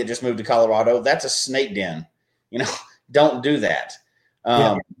 dummy that just moved to Colorado, that's a snake den. Don't do that.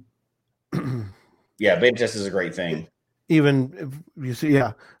 Beta test is a great thing. Even if you see,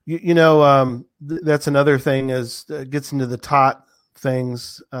 that's another thing is gets into the tot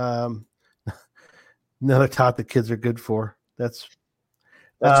things. Another tot that kids are good for. That's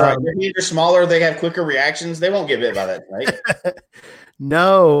right. If they're smaller, they have quicker reactions. They won't get bit by that snake.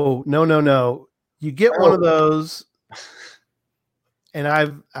 No. You get one of those, and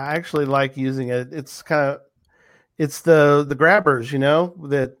I actually like using it. It's the grabbers,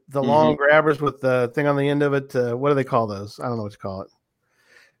 the long grabbers with the thing on the end of it. What do they call those? I don't know what to call it.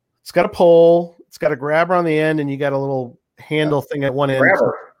 It's got a pole. It's got a grabber on the end, and you got a little handle thing at one end.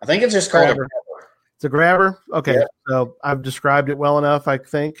 Grabber. I think it's just called a grabber. It's a grabber? Okay. Yep. So I've described it well enough, I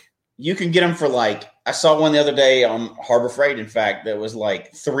think. You can get them for I saw one the other day on Harbor Freight, in fact, that was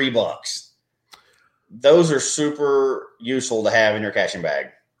like $3. Those are super useful to have in your cashing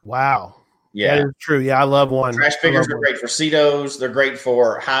bag. Wow. Yeah. That is true. Yeah, I love one. Trash pickers are great for CETOs. They're great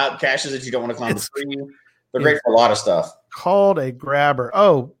for high caches that you don't want to climb the tree. They're great for a lot of stuff. Called a grabber.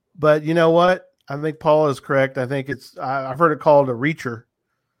 Oh, but you know what? I think Paul is correct. I think I've heard it called a reacher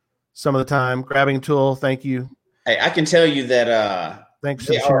some of the time. Grabbing tool. Thank you. Hey, I can tell you that thanks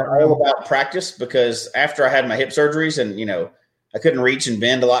they are all about practice, because after I had my hip surgeries and, I couldn't reach and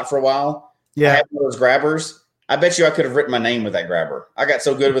bend a lot for a while. Yeah. I had one of those grabbers. I bet you I could have written my name with that grabber. I got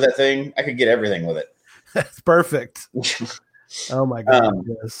so good with that thing, I could get everything with it. That's perfect. Oh my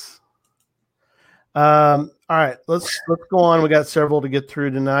goodness. All right, let's go on. We got several to get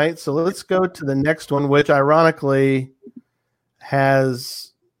through tonight, so let's go to the next one, which ironically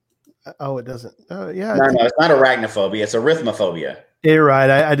has. Oh, it doesn't. Yeah. No, it's not arachnophobia. It's arithmophobia. You're right.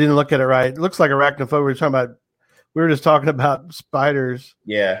 I didn't look at it right. It looks like arachnophobia. We were just talking about spiders.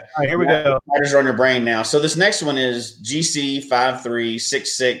 Yeah. All right, here we go. Spiders are on your brain now. So this next one is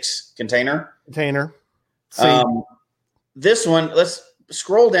GC5366 container. This one, let's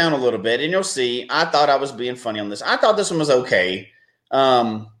scroll down a little bit, and you'll see. I thought I was being funny on this. I thought this one was okay.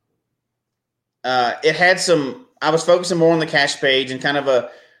 It had some. I was focusing more on the cache page and kind of a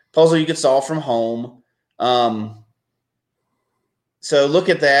puzzle you could solve from home. So look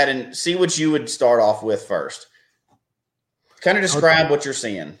at that and see what you would start off with first. Kind of describe what you're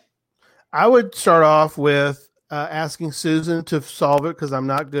seeing. I would start off with asking Susan to solve it because I'm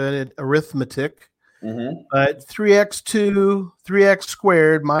not good at arithmetic. Mm-hmm. But 3x2, 3x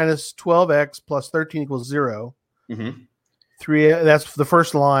squared minus 12x plus 13 equals 0. Mm-hmm. That's the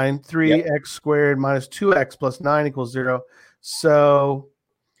first line. 3x squared minus 2x plus 9 equals 0. So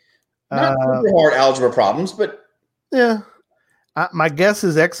not super hard algebra problems, but yeah. My guess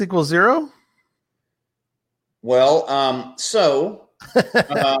is X equals 0. Well,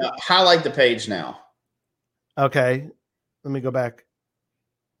 highlight the page now. Okay. Let me go back.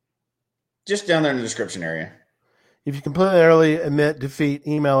 Just down there in the description area. If you completely early admit defeat,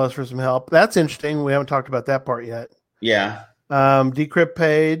 email us for some help. That's interesting. We haven't talked about that part yet. Yeah. Decrypt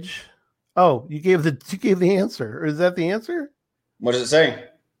page. Oh, you gave the answer. Or is that the answer? What does it say?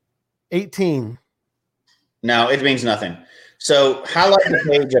 18. No, it means nothing. So highlight the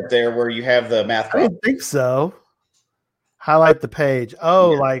page up there where you have the math I problem. don't think so. Highlight the page.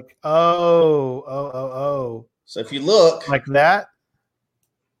 Oh, Yeah. like oh. So if you look, Like that.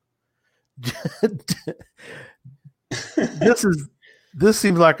 This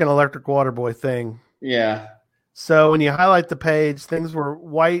seems like an electric water boy thing. yeah, So when you highlight the page, things were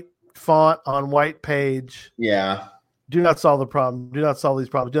white font on white page. yeah, Do not solve the problem. Do not solve these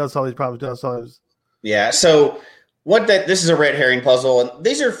problems. Do not solve these problems. Do not solve these. yeah. So this is a red herring puzzle, and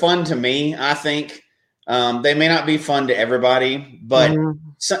these are fun to me. I think they may not be fun to everybody, but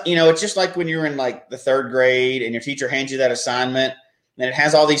it's just like when you're in like the third grade and your teacher hands you that assignment, and it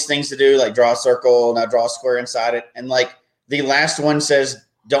has all these things to do, like draw a circle, now draw a square inside it, and like the last one says,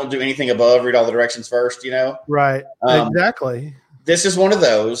 "Don't do anything above. Read all the directions first." Right. Exactly. This is one of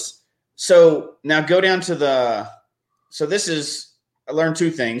those. So now go down to so this is, I learned two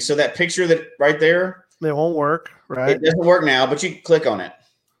things. So that picture that right there, It won't work. Right. it doesn't work now, but you can click on it.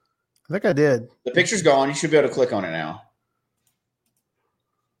 I think I did. The picture's gone. You should be able to click on it now.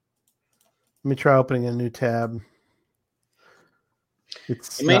 Let me try opening a new tab.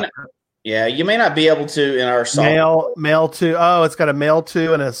 It's You may not be able to in our software. mail to. Oh, it's got a mail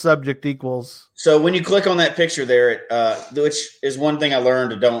to and a subject equals. So when you click on that picture there, which is one thing I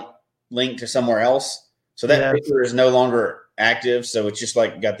learned to don't link to somewhere else. So that picture is no longer active. So it's just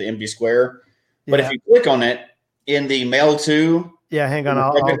like got the empty square. But if you click on it in the mail to, hang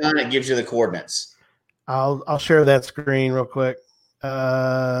on. it gives you the coordinates. I'll share that screen real quick.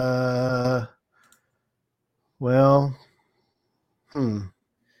 I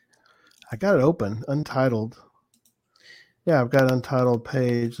got it open, untitled. Yeah, I've got an untitled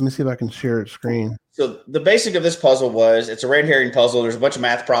page. Let me see if I can share it screen. So the basic of this puzzle was it's a red herring puzzle. There's a bunch of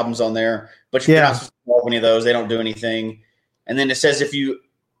math problems on there, but you're not supposed to solve any of those. They don't do anything. And then it says if you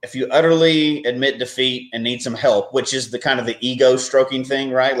utterly admit defeat and need some help, which is the kind of the ego stroking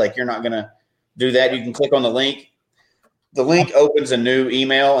thing, right? Like you're not going to do that. You can click on the link. The link opens a new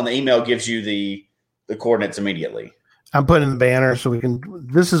email, and the email gives you the coordinates immediately. I'm putting in the banner so we can.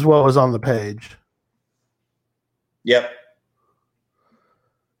 This is what was on the page. Yep.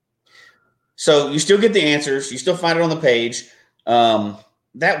 So you still get the answers. You still find it on the page.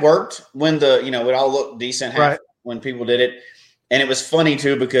 That worked when it all looked decent when people did it. And it was funny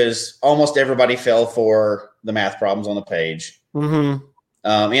too, because almost everybody fell for the math problems on the page. Mm-hmm.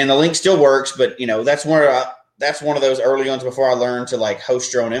 And the link still works, but that's one of those early ones before I learned to like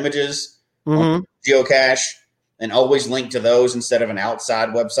host your own images on geocache and always link to those instead of an outside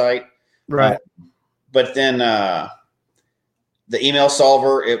website. Right. But then the email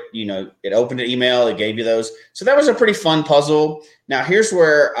solver, it opened an email, it gave you those. So that was a pretty fun puzzle. Now here's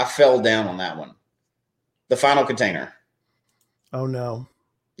where I fell down on that one. The final container. Oh no.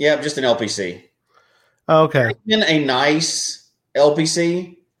 Yeah, just an LPC. Okay. In a nice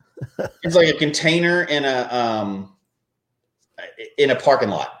LPC. It's like a container in a parking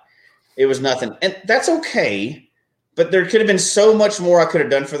lot. It was nothing. And that's okay. But there could have been so much more I could have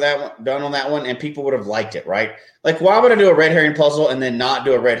done on that one, and people would have liked it, right? Like, why would I do a red herring puzzle and then not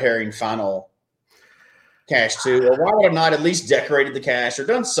do a red herring final cache too? Or why would I not at least decorated the cache or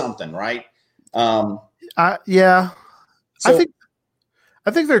done something, right? Yeah. So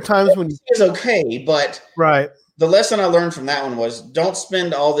I think there are times when it's okay, but right. The lesson I learned from that one was don't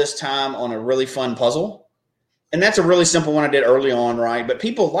spend all this time on a really fun puzzle. And that's a really simple one I did early on, right? But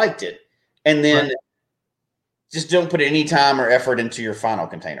people liked it. And then just don't put any time or effort into your final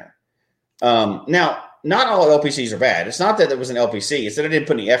container. Now, not all LPCs are bad. It's not that there was an LPC. It's that I didn't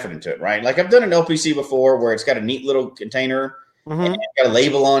put any effort into it, right? Like I've done an LPC before where it's got a neat little container and it's got a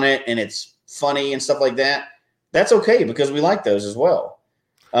label on it and it's funny and stuff like that. That's okay because we like those as well.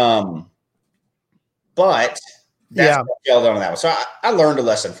 But that's what I failed on that one. So I learned a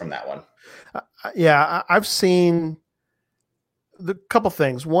lesson from that one. I've seen the couple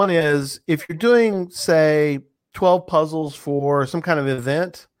things. One is if you're doing, say, 12 puzzles for some kind of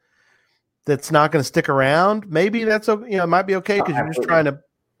event that's not going to stick around, maybe that's okay. It might be okay because you're just trying to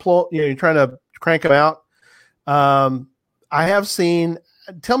you're trying to crank them out. I have seen.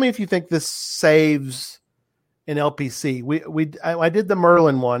 Tell me if you think this saves an LPC. I did the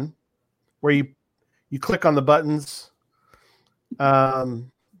Merlin one where you click on the buttons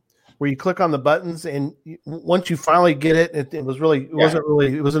where you click on the buttons, and once you finally get it, it was really it wasn't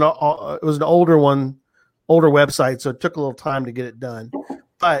really it was an older website, so it took a little time to get it done.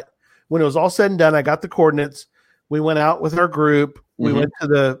 But when it was all said and done, I got the coordinates. We went out with our group. We went to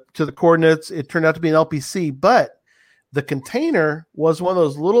the coordinates. It turned out to be an LPC, but the container was one of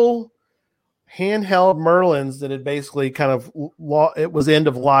those little handheld Merlins that had basically kind of it was end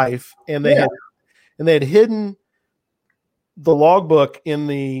of life, and they had hidden the logbook in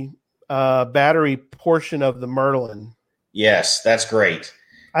the battery portion of the Merlin. Yes, that's great.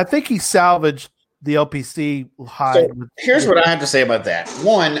 I think he salvaged the LPC hide. So here's what I have to say about that.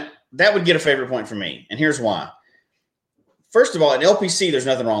 One, that would get a favorite point for me, and here's why. First of all, an LPC, there's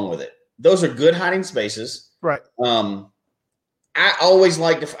nothing wrong with it. Those are good hiding spaces. Right. I always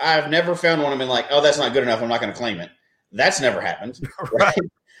liked if I've never found one and been like, oh, that's not good enough, I'm not going to claim it. That's never happened. Right.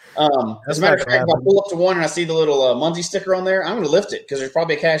 As a matter of fact, if I pull up to one and I see the little Muncie sticker on there, I'm going to lift it because there's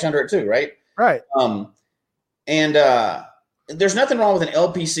probably a cache under it too, right? Right. And there's nothing wrong with an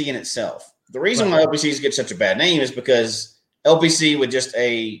LPC in itself. The reason why LPCs get such a bad name is because LPC with just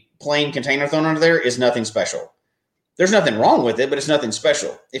a plain container thrown under there is nothing special. There's nothing wrong with it, but it's nothing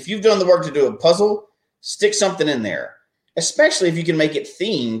special. If you've done the work to do a puzzle, stick something in there, especially if you can make it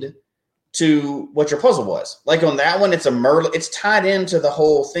themed to what your puzzle was. Like on that one, it's a Merlin. It's tied into the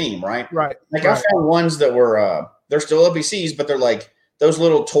whole theme, right? Right. Like I found ones that were, they're still LPCs, but they're like those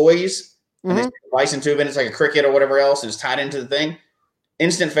little toys. And they stick a bison tube in, it's like a cricket or whatever else, and it's tied into the thing.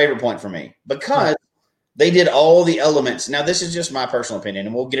 Instant favorite point for me because they did all the elements. Now, this is just my personal opinion,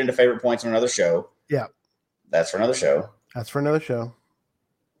 and we'll get into favorite points on another show. Yeah. That's for another show.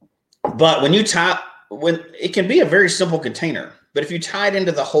 But when it can be a very simple container, but if you tie it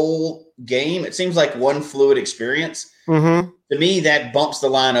into the whole game, it seems like one fluid experience. To me, that bumps the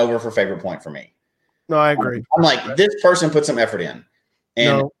line over for favorite point for me. No, I agree. I'm like, this person put some effort in.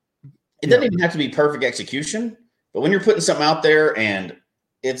 And it doesn't even have to be perfect execution, but when you're putting something out there and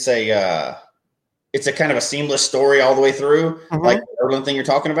it's a kind of a seamless story all the way through, like the Merlin thing you're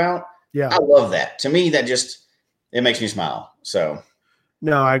talking about. Yeah. I love that. To me, that it makes me smile. So.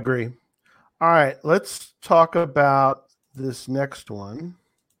 No, I agree. All right. Let's talk about this next one,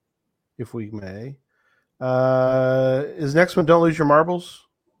 if we may. Is next one Don't Lose Your Marbles?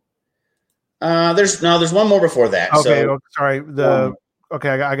 There's one more before that. Okay. So, sorry.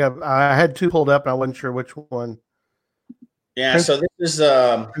 I had two pulled up and I wasn't sure which one. Yeah. So this is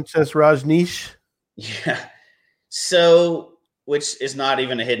Princess Rajneesh. Yeah. So, which is not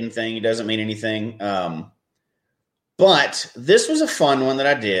even a hidden thing. It doesn't mean anything. But this was a fun one that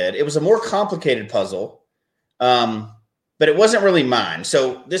I did. It was a more complicated puzzle, but it wasn't really mine.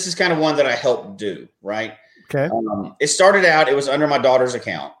 So this is kind of one that I helped do, right? Okay. It started out, it was under my daughter's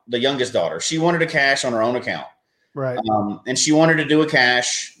account, the youngest daughter. She wanted a cache on her own account. Right. And she wanted to do a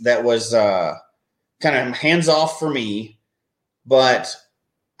cache that was kind of hands-off for me, but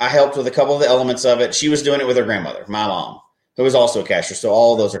I helped with a couple of the elements of it. She was doing it with her grandmother, my mom, who was also a cacher. So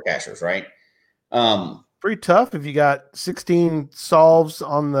all of those are cachers, right? Pretty tough if you got 16 solves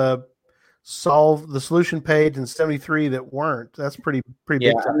on the solution page and 73 that weren't. That's pretty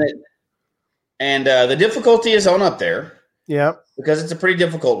big. And the difficulty is on up there. Yeah. Because it's a pretty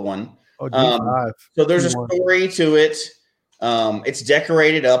difficult one. Oh, so there's a story to it. It's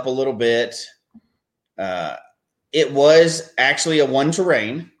decorated up a little bit. It was actually a one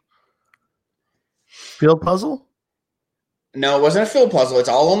terrain. Field puzzle? No, it wasn't a field puzzle. It's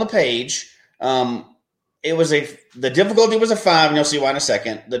all on the page. The difficulty was a 5, and you'll see why in a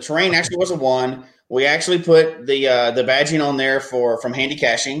second. The terrain actually was a 1. We actually put the badging on there from Handy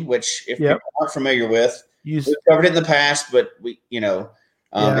Caching, which if people aren't familiar with, we've covered it in the past, but it's been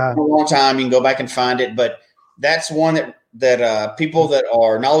a long time. You can go back and find it, but that's one that people that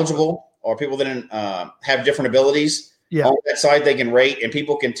are knowledgeable or people that have different abilities on that site, they can rate, and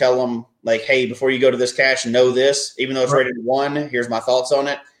people can tell them like, hey, before you go to this cache, know this, even though it's rated 1, here's my thoughts on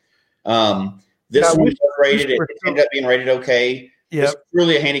it. This one was rated, it ended up being rated okay. Yeah, it's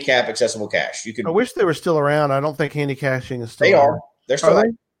really a handicap accessible cache. I wish they were still around. I don't think Handy Caching is still They around. are. They're still Are they?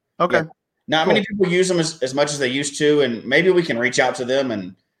 Okay. Yeah. Not many people use them as much as they used to, and maybe we can reach out to them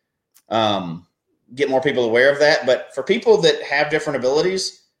and get more people aware of that. But for people that have different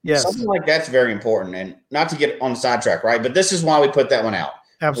abilities, something like that's very important. And not to get on the sidetrack, right? But this is why we put that one out.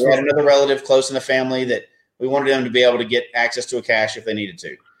 Absolutely. We had another relative close in the family that we wanted them to be able to get access to a cache if they needed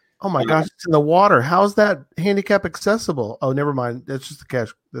to. Oh my gosh, it's in the water. How is that handicap accessible? Oh, never mind. That's just the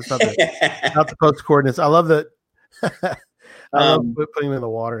cache. That's not the post coordinates. I love that. I love putting them in the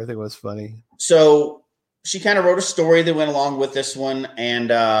water. I think it was funny. So she kind of wrote a story that went along with this one,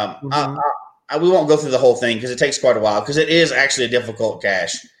 and I we won't go through the whole thing because it takes quite a while because it is actually a difficult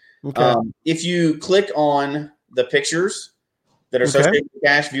cache. Okay. If you click on the pictures that are associated with the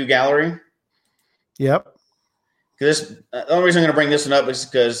cache view gallery, Yep. because the only reason I'm going to bring this one up is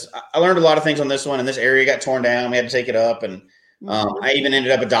because I learned a lot of things on this one, and this area got torn down. We had to take it up, and I even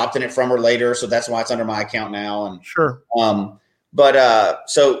ended up adopting it from her later, so that's why it's under my account now. And Sure.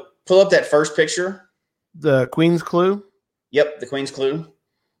 So pull up that first picture. The Queen's Clue. Yep, the Queen's Clue.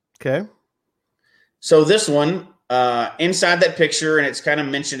 Okay. So this one, inside that picture, and it's kind of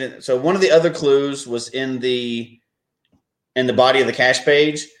mentioned. So one of the other clues was in the body of the cache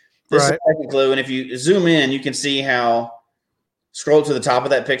page. This is the second clue, and if you zoom in, you can see how. Scroll to the top of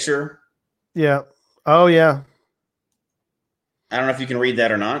that picture. Yeah. Oh yeah. I don't know if you can read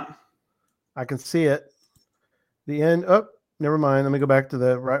that or not. I can see it. The end. Oh, never mind. Let me go back to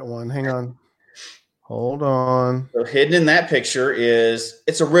the right one. Hang on. Hold on. So hidden in that picture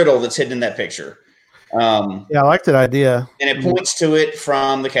it's a riddle that's hidden in that picture. Yeah, I like that idea. And it points to it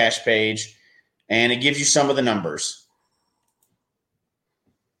from the cache page, and it gives you some of the numbers.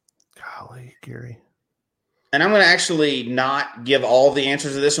 Golly, Gary. And I'm going to actually not give all the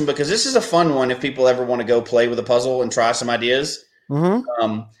answers to this one because this is a fun one if people ever want to go play with a puzzle and try some ideas.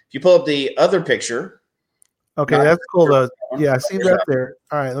 Mm-hmm. If you pull up the other picture. Okay, that's cool. Yeah, I see that there.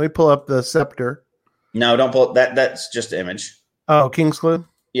 All right, let me pull up the scepter. No, don't pull that. That's just the image. Oh, King's Clue?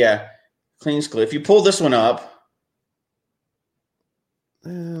 Yeah, King's Clue. If you pull this one up.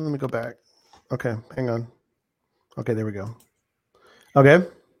 Let me go back. Okay, hang on. Okay, there we go. Okay.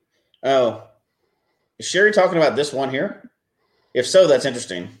 Oh. Is Sherry talking about this one here? If so, that's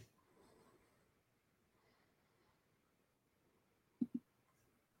interesting.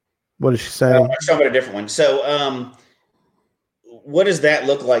 What is she saying? I'm talking about a different one. So, what does that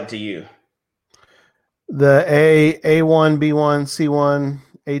look like to you? The A1, B1, C1,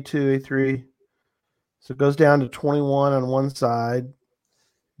 A2, A3. So it goes down to 21 on one side.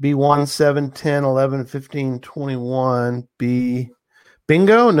 B1, 7, 10, 11, 15, 21. B.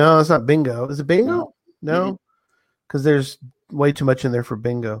 Bingo? No, it's not bingo. Is it bingo? No, because there's way too much in there for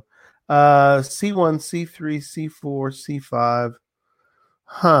bingo. C1, C3, C4, C5.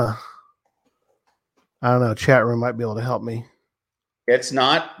 Huh. I don't know. Chat room might be able to help me. It's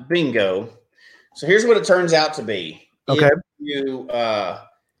not bingo. So here's what it turns out to be. Okay.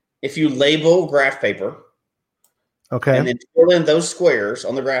 If you label graph paper, okay, and then fill in those squares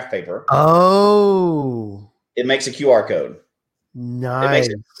on the graph paper, it makes a QR code. Nice. It makes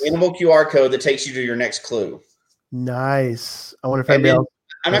a scannable QR code that takes you to your next clue. Nice. I wonder if anybody else.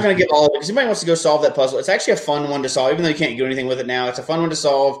 I'm not going to give all of it because anybody wants to go solve that puzzle. It's actually a fun one to solve, even though you can't do anything with it now. It's a fun one to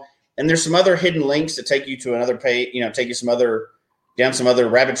solve, and there's some other hidden links that take you to another page. Take you down some other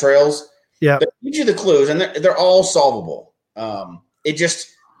rabbit trails. Yeah, but it gives you the clues, and they're all solvable. It just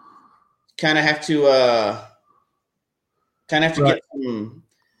kind of have to get some.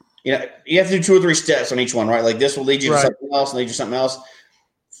 You have to do 2 or 3 steps on each one, right? Like this will lead you to something else and lead you to something else.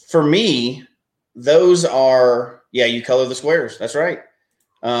 For me, those are, you color the squares. That's right.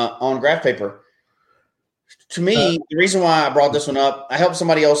 On graph paper. To me, the reason why I brought this one up, I helped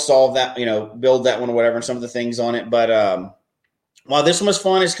somebody else solve that, build that one or whatever and some of the things on it. But while this one was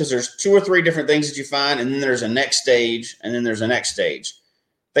fun is because there's 2 or 3 different things that you find, and then there's a next stage, and then there's a next stage.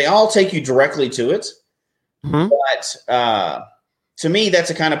 They all take you directly to it. Mm-hmm. But to me, that's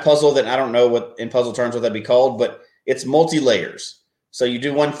a kind of puzzle that I don't know what in puzzle terms what that'd be called, but it's multi-layers. So you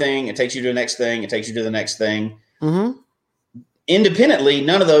do one thing, it takes you to the next thing, it takes you to the next thing. Mm-hmm. Independently,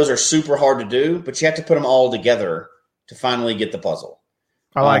 none of those are super hard to do, but you have to put them all together to finally get the puzzle.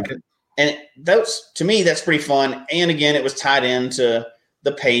 I like it. And to me, that's pretty fun. And again, it was tied into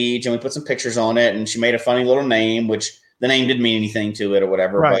the page, and we put some pictures on it, and she made a funny little name, which the name didn't mean anything to it or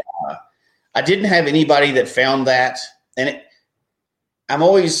whatever. Right. But I didn't have anybody that found that. And I'm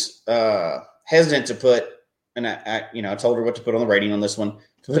always hesitant to put, and I told her what to put on the rating on this one,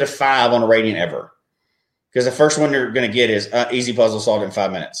 to put a 5 on a rating ever. Because the first one you're going to get is easy puzzle solved in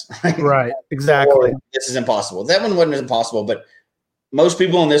 5 minutes. Right, exactly. Or, this is impossible. That one wasn't impossible, but most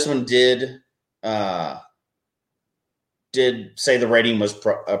people on this one did say the rating was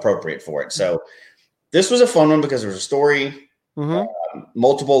appropriate for it. So this was a fun one because there was a story,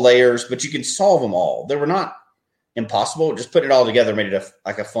 multiple layers, but you can solve them all. They were not impossible. Just putting it all together made it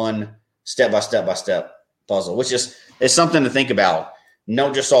a fun step-by-step puzzle, which is something to think about.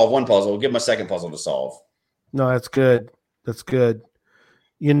 Don't just solve one puzzle. Give them a second puzzle to solve. No, that's good. That's good.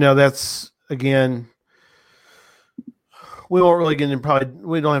 That's, again, we won't really get into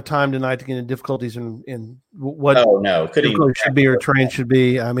we don't have time tonight to get into difficulties in what difficulty should be or terrain should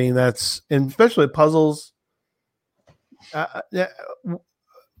be. I mean, and especially puzzles.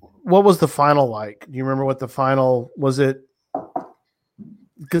 what was the final like? Do you remember what the final was? It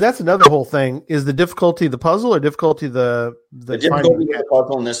because that's another whole thing. Is the difficulty the puzzle or difficulty the difficulty was the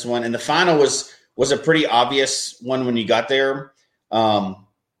puzzle in this one, and the final was a pretty obvious one when you got there, and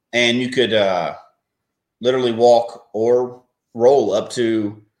you could literally walk or roll up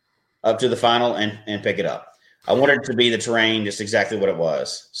to the final and pick it up. I wanted it to be the terrain, just exactly what it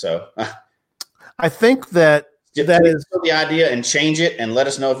was. So I think that is the idea, and change it and let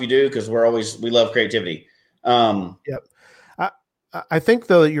us know if you do, because we love creativity. Yep. I think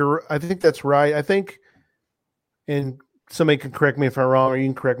though I think that's right. I think, and somebody can correct me if I'm wrong, or you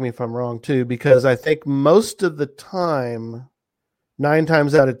can correct me if I'm wrong too, because I think most of the time, 9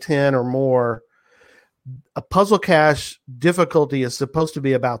 times out of 10 or more, a puzzle cache difficulty is supposed to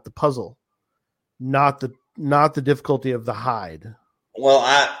be about the puzzle, not the difficulty of the hide. Well,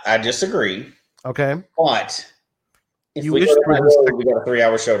 I disagree. Okay. But if You we wish got there was a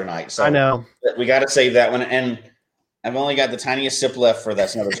 3-hour show tonight. So I know. we got to save that one. And I've only got the tiniest sip left for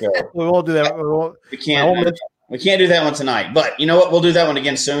that's another show. We won't do that. We can't do that one tonight. But you know what? We'll do that one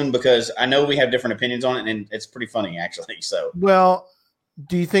again soon, because I know we have different opinions on it, and it's pretty funny actually. So Well,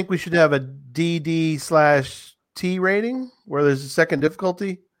 do you think we should have a DD/T rating where there's a second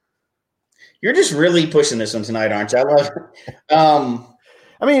difficulty? you're just really pushing this one tonight, aren't you? I love it. I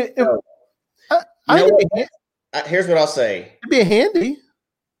mean, You know what? Here's what I'll say. it'd be handy.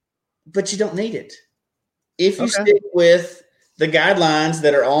 But you don't need it. If you Okay. stick with the guidelines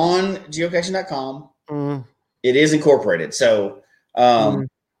that are on geocaching.com, Mm, it is incorporated. So it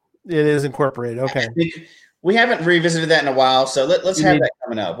is incorporated. Okay. we haven't revisited that in a while. So let's You have need- that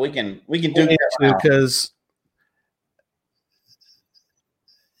coming up. We can do that now. Because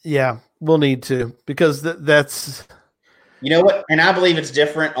we'll need to, because that's You know what? And I believe it's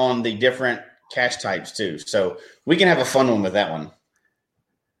different on the different cache types too. So we can have a fun one with that one.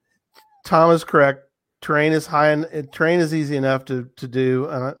 Tom is correct. Terrain is high and terrain is easy enough to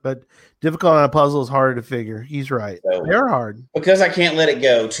do, but difficult on a puzzle is harder to figure. He's right. So- They're hard. Because I can't let it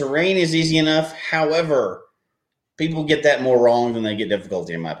go. Terrain is easy enough. However, people get that more wrong than they get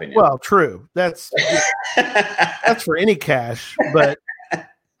difficulty, in my opinion. Well, true. That's for any cache, but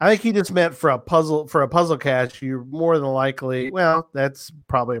I think he just meant for a puzzle cache. You're more than likely. Well, that's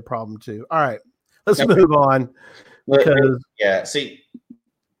probably a problem too. All right, let's Okay. move on. Because Yeah, see,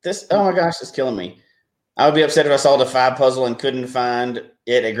 this, oh my gosh, it's killing me. I would be upset if I saw the 5 puzzle and couldn't find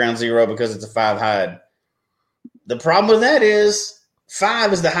it at ground zero because it's a 5 hide. The problem with that is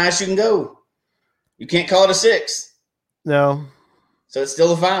 5 is the highest you can go. You can't call it a 6. no, So it's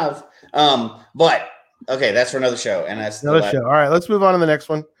still a 5. But okay, that's for another show. And that's the another last- show. All right, let's move on to the next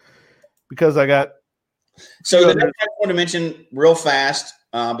one because I got So the next thing I want to mention real fast,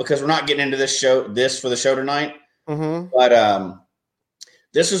 because we're not getting into this for the show tonight. But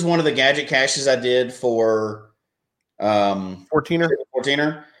this was one of the gadget caches I did for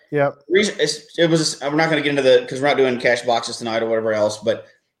 14er. Yep. It was. We're not going to get into because we're not doing cache boxes tonight or whatever else. But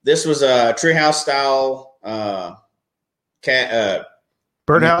this was a treehouse style,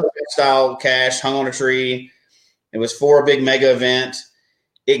 Birdhouse. style cache hung on a tree. It was for a big mega event.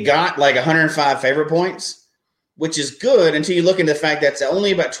 It got like 105 favorite points, which is good until you look into the fact that's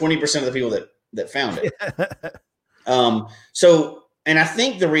only about 20% of the people that found it. And I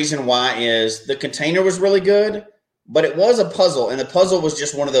think the reason why is the container was really good, but it was a puzzle, and the puzzle was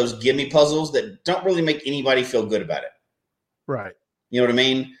just one of those gimme puzzles that don't really make anybody feel good about it. Right. You know what I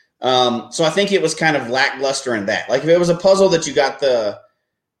mean? So I think it was kind of lackluster in that. Like if it was a puzzle that you got the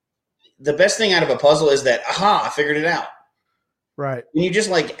best thing out of a puzzle is that, aha, I figured it out. Right. When you just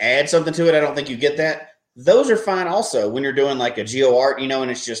like add something to it, I don't think you get that. Those are fine also when you're doing like a geo art,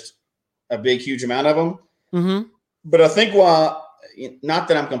 and it's just a big, huge amount of them. Mm-hmm. But I think not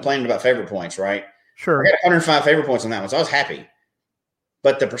that I'm complaining about favorite points, right? Sure. I got 105 favorite points on that one, so I was happy.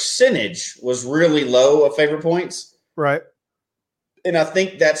 But the percentage was really low of favorite points. Right. And I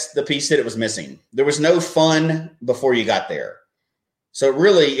think that's the piece that it was missing. There was no fun before you got there. So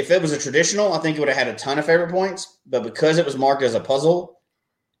really, if it was a traditional, I think it would have had a ton of favorite points. But because it was marked as a puzzle,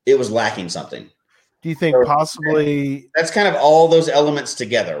 it was lacking something. Do you think possibly That's kind of all those elements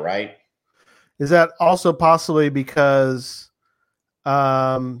together, right? is that also possibly because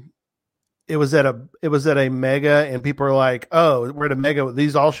it was at a mega and people are like, oh, we're at a mega.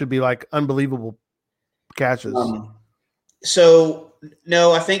 These all should be like unbelievable caches. So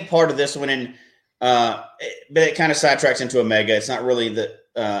no, I think part of this one but it kind of sidetracks into a mega. It's not really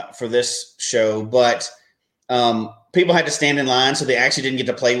for this show, but people had to stand in line, so they actually didn't get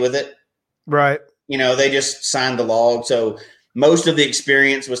to play with it. Right. They just signed the log. So most of the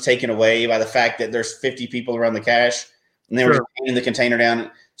experience was taken away by the fact that there's 50 people around the cache and they were just painting the container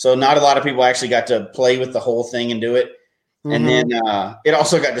down. So not a lot of people actually got to play with the whole thing and do it. And then it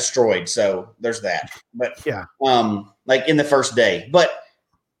also got destroyed. So there's that. But Yeah. like in the first day. But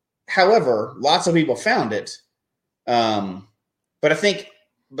however, lots of people found it. But I think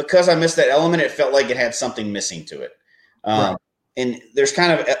because I missed that element, it felt like it had something missing to it. Right. And there's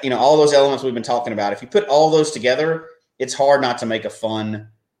kind of, all those elements we've been talking about. If you put all those together, it's hard not to make a fun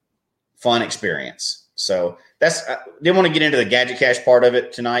experience. So that's, I didn't want to get into the Gadget Cache part of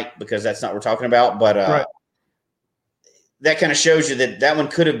it tonight because that's not what we're talking about. But Right. that kind of shows you that one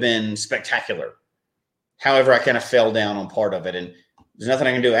could have been spectacular. However, I kind of fell down on part of it, and there's nothing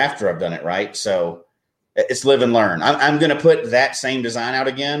I can do after I've done it, right? So it's live and learn. I'm going to put that same design out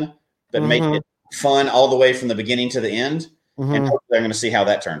again, but make it fun all the way from the beginning to the end. And hopefully I'm going to see how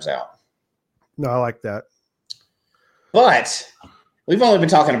that turns out. No, I like that. But we've only been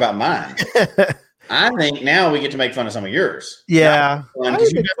talking about mine. I think now we get to make fun of some of yours. Yeah. Fun, I 'cause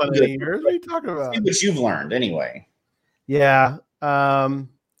didn't you make fun of any of yours. What are you talking about? see what you've learned anyway. Yeah.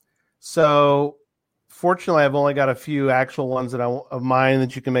 So fortunately, I've only got a few actual ones of mine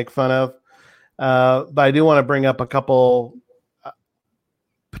that you can make fun of. But I do want to bring up a couple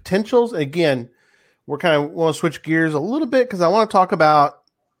potentials. Again, we're kind of want to switch gears a little bit because I want to talk about,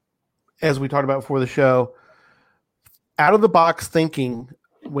 as we talked about before the show, out of the box thinking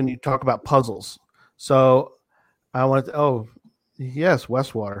when you talk about puzzles. So I want to, yes,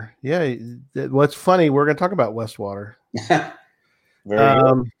 Westwater. Yeah. What's funny, we're going to talk about Westwater. Very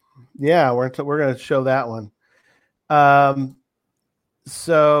good. Yeah, we're going to show that one.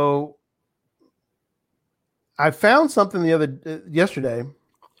 So I found something yesterday,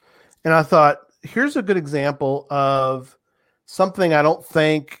 and I thought, here's a good example of something I don't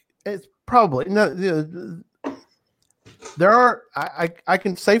think it's probably there aren't. I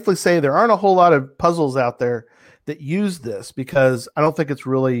can safely say there aren't a whole lot of puzzles out there that use this because I don't think it's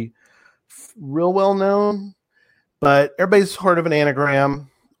really real well known. But everybody's heard of an anagram,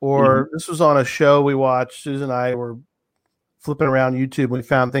 or this was on a show we watched. Susan and I were flipping around YouTube and we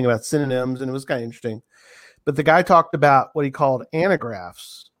found a thing about synonyms, and it was kind of interesting. But the guy talked about what he called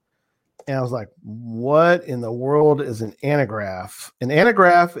anagraphs. And I was like, what in the world is an anagraph? An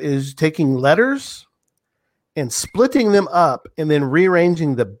anagraph is taking letters and splitting them up and then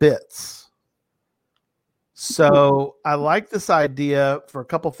rearranging the bits. So I like this idea for a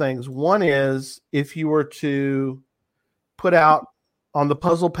couple things. One is if you were to put out on the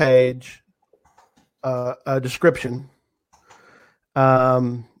puzzle page a description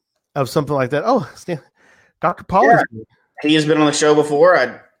of something like that. Oh, Dr. Paul. Yeah. He has been on the show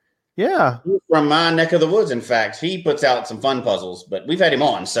before. Yeah. He's from my neck of the woods, in fact. He puts out some fun puzzles, but we've had him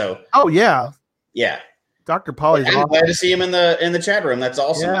on, so. Oh, yeah. Yeah. Dr. Polly's I'm awesome. glad to see him in the chat room. That's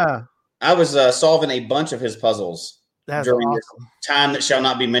awesome. Yeah. I was solving a bunch of his puzzles That's during awesome. this time that shall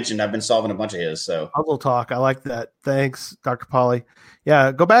not be mentioned. I've been solving a bunch of his. So Puzzle talk. I like that. Thanks, Dr. Polly.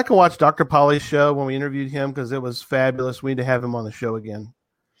 Yeah, go back and watch Dr. Polly's show when we interviewed him because it was fabulous. We need to have him on the show again.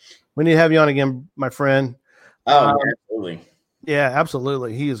 We need to have you on again, my friend. absolutely. Yeah,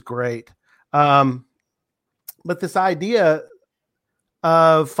 absolutely. He is great. But this idea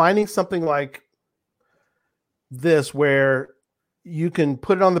of finding something like this where you can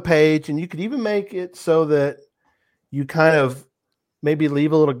put it on the page and you could even make it so that you kind of maybe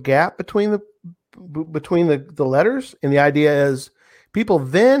leave a little gap between the letters. And the idea is people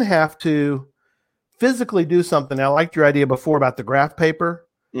then have to physically do something. I liked your idea before about the graph paper.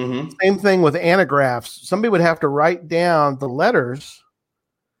 Mm-hmm. Same thing with anagraphs. Somebody would have to write down the letters,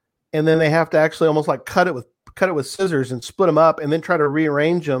 and then they have to actually almost like cut it with scissors and split them up, and then try to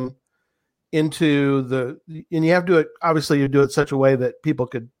rearrange them into and you have to do it. Obviously, you do it such a way that people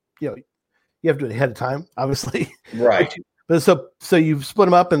could, you have to do it ahead of time, obviously. Right. But so you split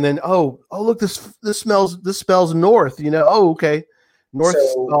them up, and then look, this spells north. Okay, north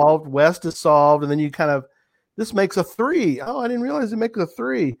is solved, west is solved, and then you kind of. This makes a 3. Oh, I didn't realize it makes a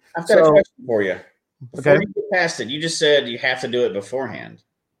 3. I've got a question for you. Before Okay. you get past it, you just said you have to do it beforehand.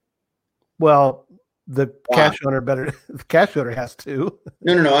 Well, the cash owner has to.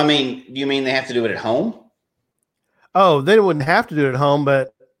 No. I mean, do you mean they have to do it at home? Oh, they wouldn't have to do it at home,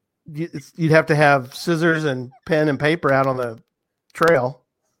 but you'd have to have scissors and pen and paper out on the trail.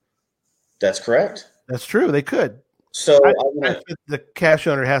 That's correct. That's true. They could. So The cash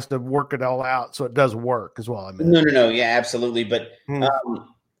owner has to work it all out so it does work as well. I mean, no. Yeah, absolutely. But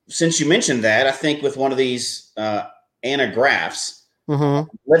since you mentioned that, I think with one of these anagraphs,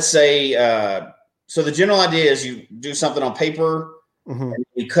 let's say, so the general idea is you do something on paper, and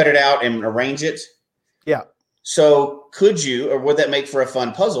you cut it out and arrange it. Yeah. So could you, or would that make for a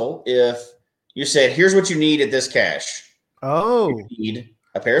fun puzzle if you said, here's what you need at this cache? Oh. You need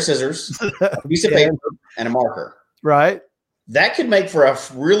a pair of scissors, a piece of paper, and a marker. Right. That could make for a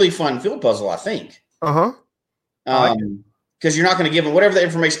really fun field puzzle, I think. Uh-huh. Because you're not going to give them whatever the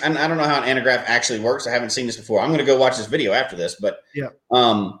information. And I don't know how an anagraph actually works. I haven't seen this before. I'm going to go watch this video after this. But yeah.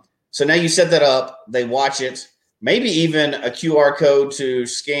 So now you set that up. They watch it. Maybe even a QR code to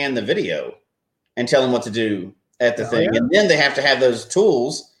scan the video and tell them what to do at the thing. Yeah. And then they have to have those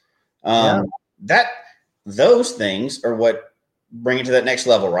tools. Those things are what bring it to that next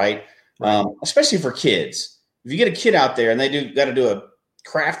level, right? Especially for kids. If you get a kid out there and they got to do a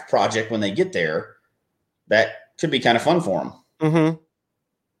craft project when they get there, that could be kind of fun for them. Mm-hmm.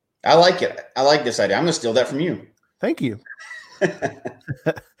 I like it. I like this idea. I'm going to steal that from you. Thank you.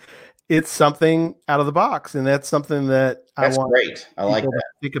 It's something out of the box, and that's something that that's I want. Great. I like that. To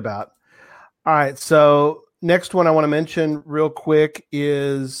think about. All right. So next one I want to mention real quick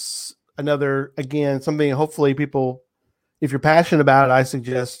is another, again, something hopefully people, if you're passionate about it, I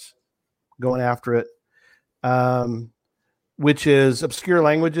suggest going after it. Which is obscure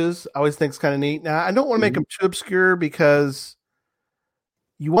languages. I always think it's kind of neat. Now, I don't want to make them too obscure because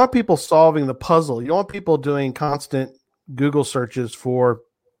you want people solving the puzzle. You don't want people doing constant Google searches for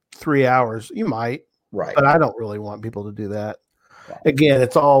 3 hours. You might, right? But I don't really want people to do that. Right. Again,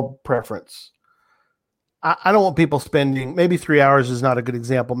 it's all preference. I don't want people spending, maybe 3 hours is not a good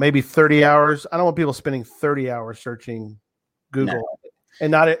example. Maybe 30 hours. I don't want people spending 30 hours searching Google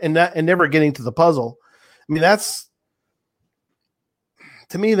and never getting to the puzzle. I mean,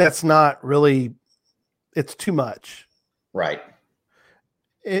 to me, that's not really, it's too much. Right.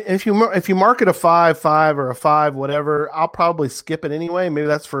 If you mark it a 5 or a 5, whatever, I'll probably skip it anyway. Maybe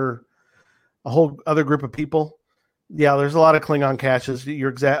that's for a whole other group of people. Yeah, there's a lot of Klingon caches.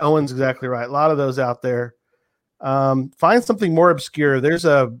 Owen's exactly right. A lot of those out there. Find something more obscure.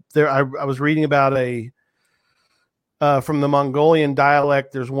 I was reading about from the Mongolian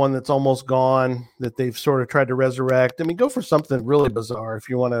dialect, there's one that's almost gone that they've sort of tried to resurrect. I mean, go for something really bizarre if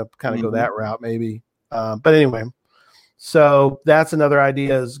you want to kind of go that route, maybe. But anyway, so that's another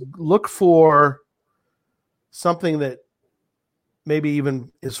idea is look for something that maybe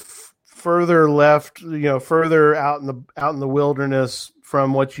even is further left, further out in the wilderness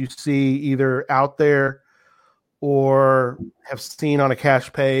from what you see either out there or have seen on a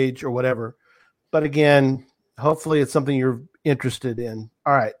cache page or whatever. But again, hopefully it's something you're interested in.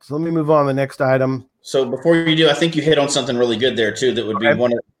 All right. So let me move on to the next item. So before you do, I think you hit on something really good there too. That would be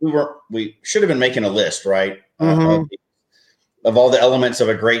we should have been making a list, right? Of all the elements of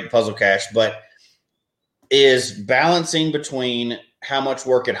a great puzzle cache, but is balancing between how much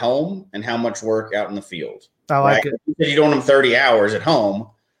work at home and how much work out in the field. I like it. You don't want them 30 hours at home.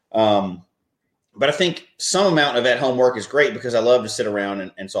 But I think some amount of at-home work is great because I love to sit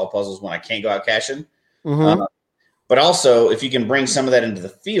around and solve puzzles when I can't go out caching. But also, if you can bring some of that into the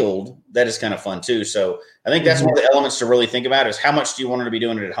field, that is kind of fun too. So I think that's one of the elements to really think about is how much do you want to be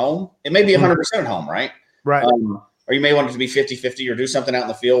doing it at home? It may be 100% at home, right? Right. Or you may want it to be 50-50 or do something out in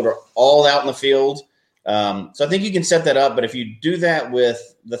the field or all out in the field. So I think you can set that up. But if you do that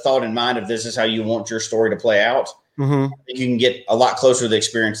with the thought in mind of this is how you want your story to play out, I think you can get a lot closer to the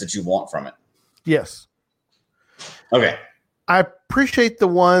experience that you want from it. Yes. Okay. I appreciate the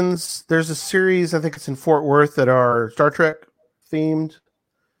ones. There's a series, I think it's in Fort Worth, that are Star Trek themed.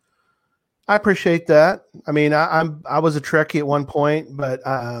 I appreciate that. I mean, I was a Trekkie at one point, but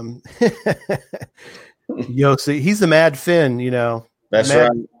Yossi, he's the Mad Finn, That's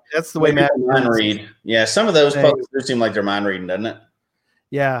right. That's the way Mad mind read. Yeah, some of those puzzles do seem like they're mind reading, doesn't it?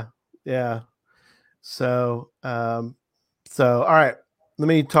 Yeah. So all right. Let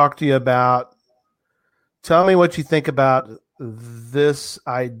me talk to you about. Tell me what you think about this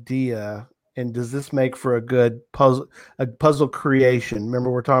idea, and does this make for a good puzzle creation? Remember,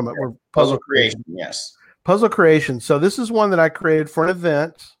 we're talking about puzzle creation. Yes, puzzle creation. So this is one that I created for an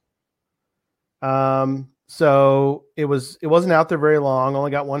event. So it wasn't out there very long. Only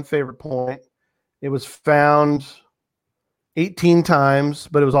got one favorite point. It was found 18 times,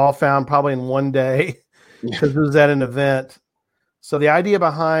 but it was all found probably in one day because it was at an event. So the idea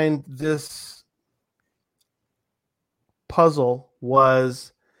behind this puzzle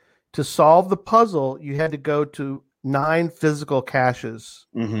was to solve the puzzle, you had to go to 9 physical caches.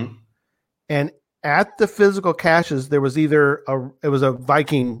 And at the physical caches, there was it was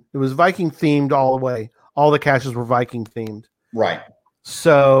Viking themed all the way. All the caches were Viking themed. Right.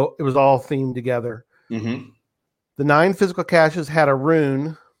 So it was all themed together. The 9 physical caches had a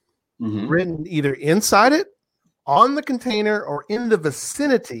rune written either inside it, on the container, or in the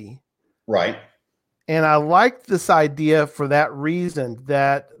vicinity. Right. And I liked this idea for that reason,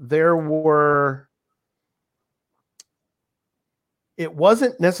 that it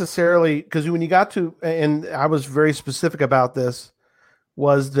wasn't necessarily because when you got to, and I was very specific about this,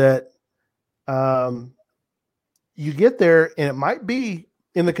 was that you get there and it might be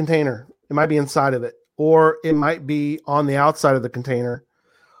in the container, it might be inside of it, or it might be on the outside of the container.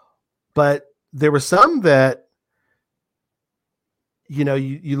 But there were some that,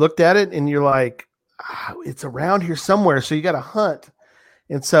 you looked at it and you're like, it's around here somewhere. So you got to hunt.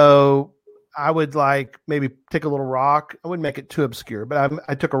 And so I would like maybe take a little rock. I wouldn't make it too obscure, but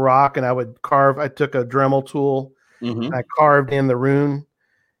I took a rock and I would carve. I took a Dremel tool and I carved in the rune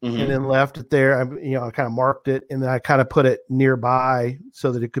and then left it there. I kind of marked it and then I kind of put it nearby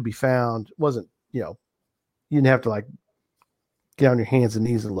so that it could be found. It wasn't, you didn't have to like get on your hands and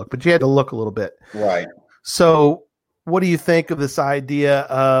knees and look, but you had to look a little bit. Right. So what do you think of this idea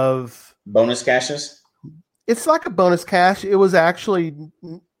of bonus caches? It's like a bonus cache. It was actually,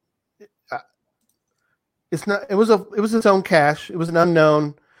 it's not, it was its own cache. It was an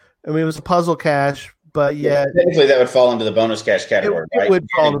unknown. I mean, it was a puzzle cache, but yeah. Technically that would fall into the bonus cache category, right? It would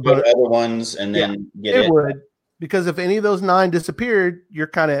fall into bonus other ones and then get it. It would, because if any of those 9 disappeared, you're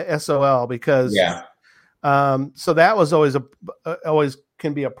kind of SOL because, so that was always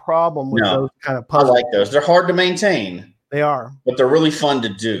can be a problem with those kind of puzzles. I like those. They're hard to maintain. They are. But they're really fun to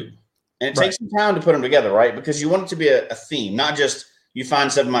do. And it takes some time to put them together, right? Because you want it to be a theme, not just you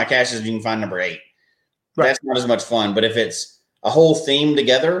find 7 of my caches and you can find number 8. Right. That's not as much fun. But if it's a whole theme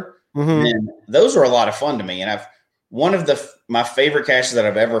together, then those are a lot of fun to me. And one of my favorite caches that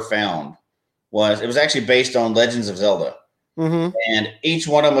I've ever found was actually based on Legends of Zelda. And each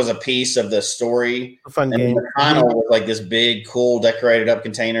one of them was a piece of the story. A fun and game. The final was like this big, cool, decorated up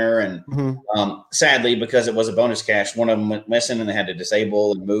container. And sadly, because it was a bonus cache, one of them went missing and they had to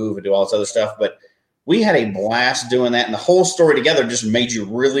disable and move and do all this other stuff. But we had a blast doing that. And the whole story together just made you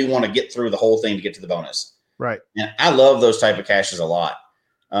really want to get through the whole thing to get to the bonus. Right. And I love those type of caches a lot.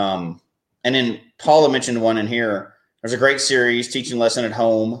 And then Paula mentioned one in here. There's a great series, Teaching Lesson at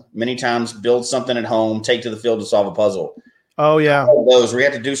Home. Many times build something at home, take to the field to solve a puzzle. Oh, yeah. Those where you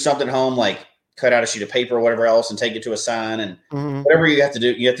have to do something at home, like cut out a sheet of paper or whatever else and take it to a sign and whatever you have to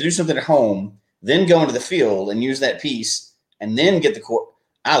do. You have to do something at home, then go into the field and use that piece and then get the core.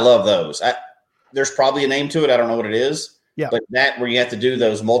 I love those. There's probably a name to it. I don't know what it is. Yeah. But that where you have to do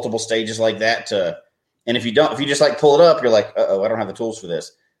those multiple stages like that and if you just like pull it up, you're like, I don't have the tools for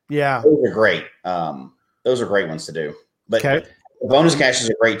this. Yeah. Those are great. Those are great ones to do. But the bonus caches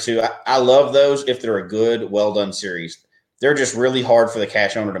are great too. I love those if they're a good, well done series. They're just really hard for the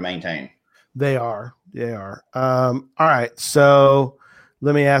cache owner to maintain. They are. All right. So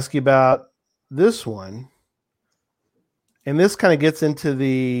let me ask you about this one. And this kind of gets into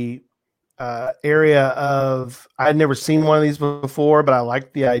the area of, I'd never seen one of these before, but I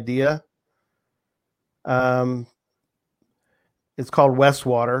like the idea. It's called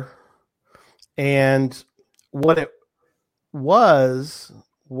Westwater. And what it was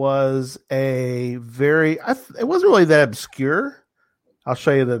a very, it wasn't really that obscure. I'll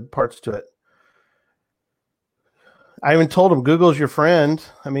show you the parts to it. I even told him Google's your friend.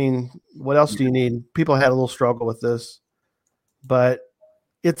 I mean, what else do you need? People had a little struggle with this, but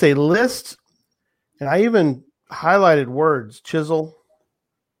it's a list. And I even highlighted words: chisel,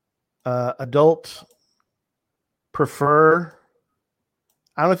 adult, prefer.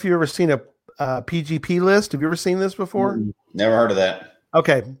 I don't know if you've ever seen a PGP list. Have you ever seen this before? Never heard of that.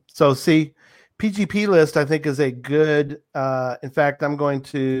 Okay. So see, PGP list, I think, is a good, in fact, I'm going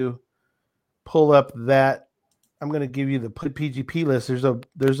to pull up that. I'm going to give you the PGP list.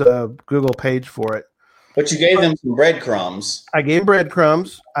 There's a Google page for it. But you gave them some breadcrumbs. I gave them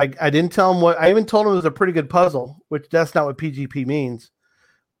breadcrumbs. I didn't tell them I even told them it was a pretty good puzzle, which that's not what PGP means.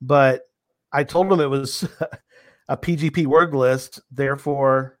 But I told them it was a PGP word list.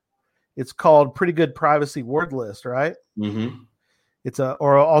 Therefore, it's called Pretty Good Privacy Word List, right? It's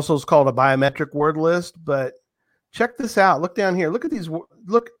also it's called a biometric word list. But check this out. Look down here. Look at these.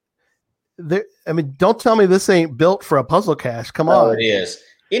 Look. I mean, don't tell me this ain't built for a puzzle cache. Come on. Oh, it is.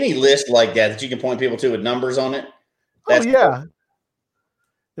 Any list like that you can point people to with numbers on it. That's cool. Isn't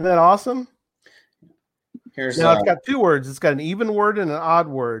that awesome? It's got 2 words. It's got an even word and an odd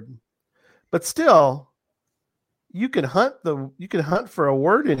word. But still, you can hunt for a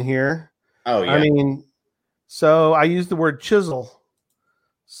word in here. Oh yeah. I mean, so I use the word chisel.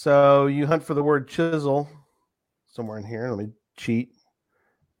 So you hunt for the word chisel somewhere in here. Let me cheat.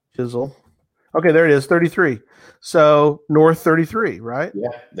 Chisel. Okay, there it is, 33. So north 33, right? Yeah,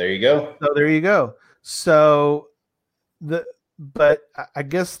 there you go. So there you go. So I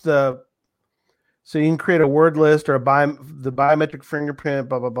guess so you can create a word list or the biometric fingerprint,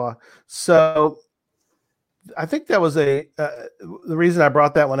 blah blah blah. So I think that was the reason I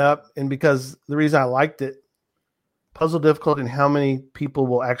brought that one up, and because the reason I liked it, puzzle difficulty and how many people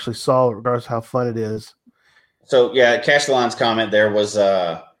will actually solve it, regardless of how fun it is. So yeah, Cash the Line's comment there was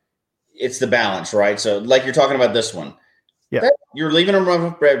it's the balance, right? So like you're talking about this one. Yeah. You're leaving a room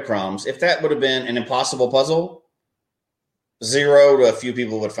of breadcrumbs. If that would have been an impossible puzzle, 0 to a few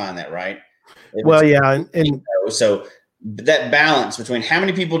people would find that, right? Well, yeah, and so that balance between how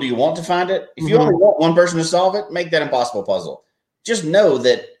many people do you want to find it? If you only want one person to solve it, make that impossible puzzle. Just know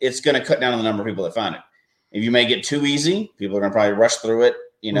that it's going to cut down on the number of people that find it. If you make it too easy, people are going to probably rush through it.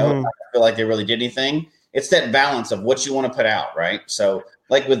 Not feel like they really did anything. It's that balance of what you want to put out, right? So,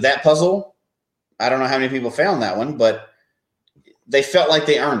 like with that puzzle, I don't know how many people found that one, but they felt like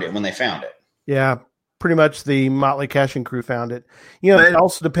they earned it when they found it. Yeah, pretty much the Motley Caching crew found it. It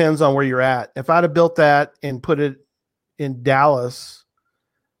also depends on where you're at. If I'd have built that and put it in Dallas,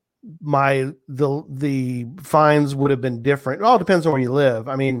 the fines would have been different. It all depends on where you live.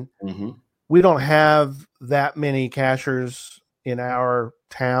 I mean, we don't have that many cachers in our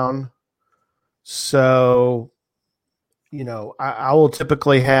town. So, I will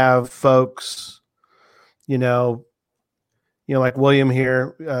typically have folks, like William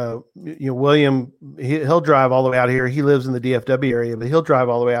here, William, he'll drive all the way out here. He lives in the DFW area, but he'll drive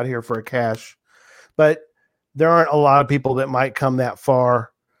all the way out here for a cache. But there aren't a lot of people that might come that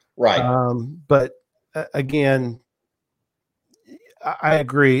far. Right. But again, I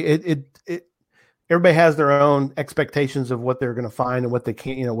agree. It everybody has their own expectations of what they're going to find and what they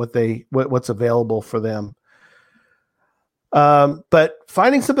can, what's available for them. But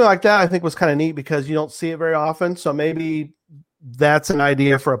finding something like that, I think, was kind of neat because you don't see it very often. So maybe that's an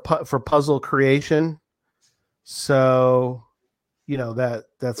idea for puzzle creation. So,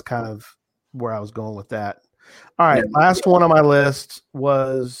 that's kind of where I was going with that. All right. Last one on my list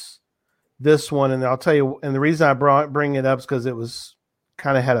was this one. And I'll tell you, and the reason I bring it up is because it was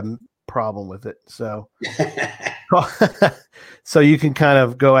kind of had a problem with it. So, so you can kind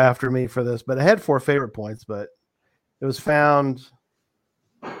of go after me for this, but I had 4 favorite points, but it was found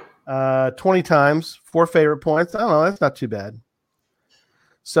 20 times, 4 favorite points. I don't know. That's not too bad.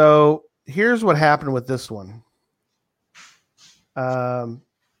 So here's what happened with this one.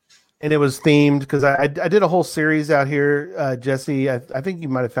 And it was themed because I did a whole series out here, Jesse. I think you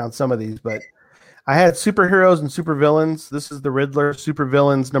might have found some of these, but I had superheroes and supervillains. This is the Riddler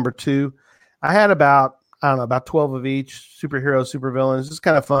supervillains number 2. I had about 12 of each, superheroes, supervillains. It's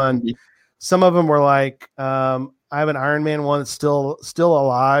kind of fun. Some of them were like, I have an Iron Man one that's still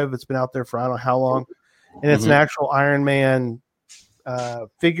alive. It's been out there for I don't know how long. And it's an actual Iron Man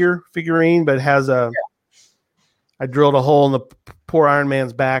figurine, but it has I drilled a hole in the poor Iron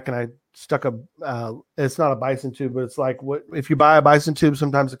Man's back and I stuck it's not a bison tube, but it's like what if you buy a bison tube,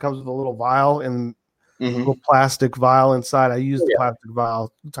 sometimes it comes with a little vial and a little plastic vial inside. I used the plastic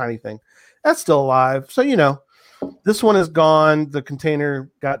vial, tiny thing. That's still alive. So, this one is gone. The container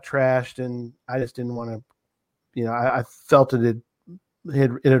got trashed and I just didn't want to, I felt it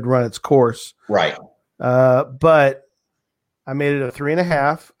had run its course. Right. But I made it a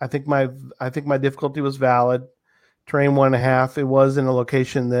 3.5. I think my difficulty was valid. Terrain 1.5. It was in a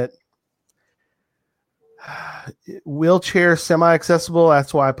location that wheelchair semi-accessible.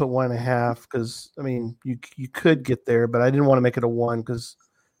 That's why I put 1.5 because I mean you could get there, but I didn't want to make it a 1 because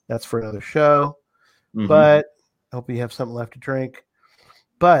that's for another show. But I hope you have something left to drink.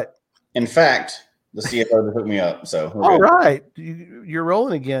 But in fact, the CFO just hooked me up. So all right, you're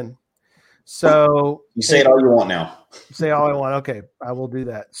rolling again. So you say it all you want now. Say all I want. Okay, I will do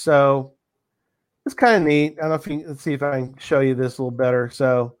that. So it's kind of neat. I don't know if let's see if I can show you this a little better.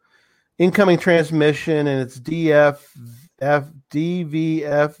 So incoming transmission, and it's DF, F,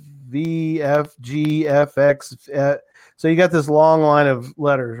 DVF, VF, GFX. So you got this long line of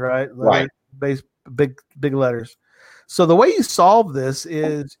letters, right? Right. Big letters. So the way you solve this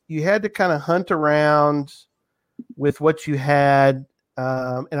is you had to kind of hunt around with what you had.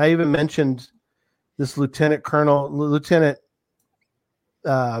 And I even mentioned this Lieutenant Painvin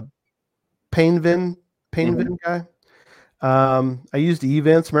guy. I used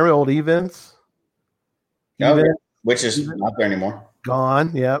events. Remember old events? Okay. Which is not there anymore.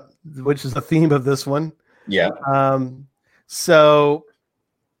 Gone. Yep. Which is the theme of this one. Yeah. So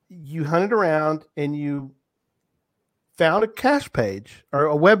you hunted around and you found a cache page or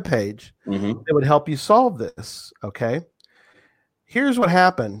a web page that would help you solve this. Okay. Here's what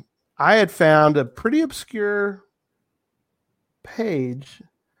happened. I had found a pretty obscure page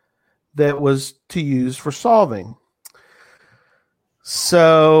that was to use for solving.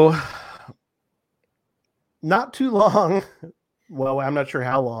 So not too long, well, I'm not sure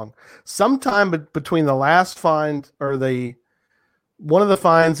how long, sometime between the last find or one of the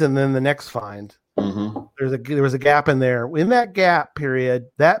finds and then the next find. Mm-hmm. There was a gap in there. In that gap period,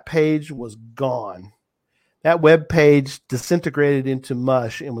 that page was gone. That web page disintegrated into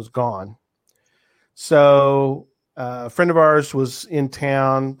mush and was gone. So a friend of ours was in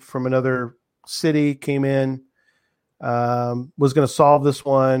town from another city, came in, was going to solve this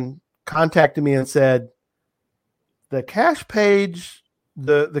one, contacted me and said, the cache page,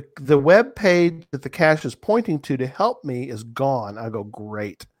 the web page that the cache is pointing to help me is gone. I go,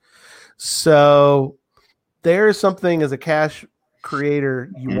 great. So there's something as a cache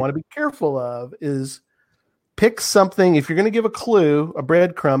creator you want to be careful of is pick something. If you're going to give a clue, a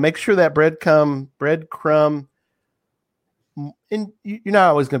breadcrumb, make sure that breadcrumb, and you're not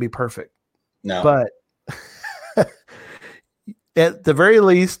always going to be perfect. No. But at the very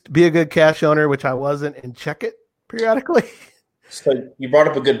least, be a good cache owner, which I wasn't, and check it periodically. So you brought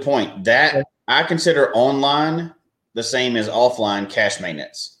up a good point. That I consider online the same as offline cache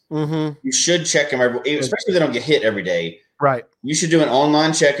maintenance. Mm-hmm. You should check them especially if they don't get hit every day. Right. You should do an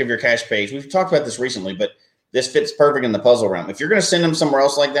online check of your cache page. We've talked about this recently, but this fits perfect in the puzzle realm. If you're going to send them somewhere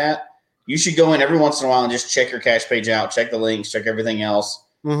else like that, you should go in every once in a while and just check your cache page out, check the links, check everything else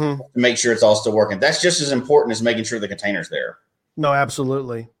to make sure it's all still working. That's just as important as making sure the container's there. No,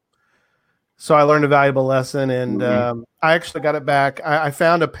 absolutely. So I learned a valuable lesson, and I actually got it back. I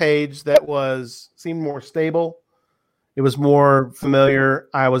found a page that seemed more stable. It was more familiar.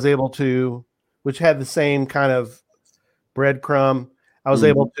 I was able to, which had the same kind of breadcrumb. I was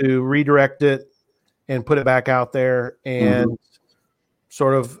able to redirect it and put it back out there, and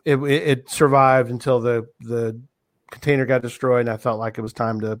sort of it survived until the container got destroyed, and I felt like it was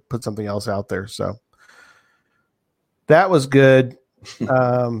time to put something else out there. So that was good.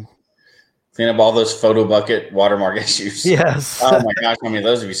 Clean up all those photo bucket watermark issues. Yes. Oh my gosh, how many of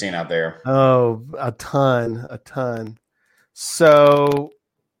those have you seen out there? Oh, a ton. So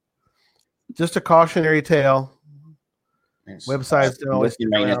just a cautionary tale. Websites don't always stick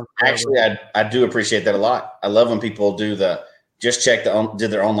around. Actually, I do appreciate that a lot. I love when people do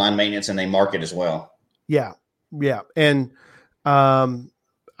their online maintenance and they mark it as well. Yeah. And I'm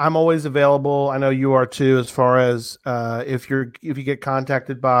always available. I know you are too, as far as if you get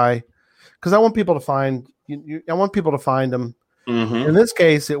contacted by, because I want people to find I want people to find them. Mm-hmm. In this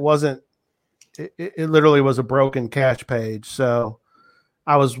case, it wasn't. It literally was a broken cache page, so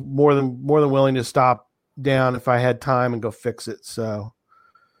I was more than willing to stop down if I had time and go fix it. So,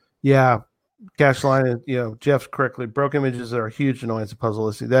 yeah, cache line. Jeff's correctly. Broken images are a huge annoyance of puzzle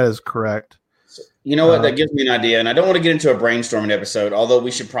listing. That is correct. You know what? That gives me an idea, and I don't want to get into a brainstorming episode, although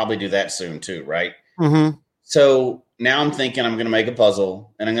we should probably do that soon too, right? Mm-hmm. So now I'm thinking I'm going to make a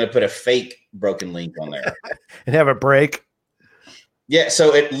puzzle, and I'm going to put a fake broken link on there. And have a break. Yeah,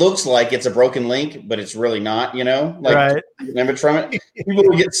 so it looks like it's a broken link, but it's really not, right. Image from it. People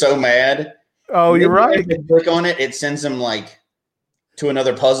will get so mad. Oh, you're right. If they click on it, it sends them to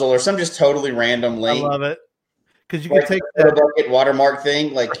another puzzle or some just totally random link. I love it. Because you can take that bucket watermark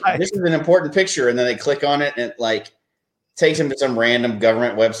thing, right. This is an important picture, and then they click on it, and it takes them to some random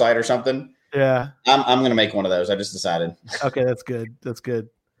government website or something. Yeah, I'm going to make one of those. I just decided. Okay, that's good.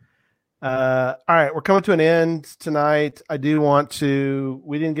 All right, we're coming to an end tonight. I do want to.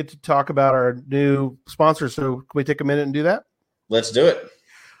 We didn't get to talk about our new sponsor, so can we take a minute and do that? Let's do it.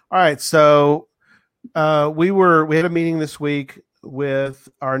 All right, so we had a meeting this week with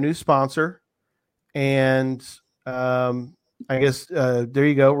our new sponsor, and I guess there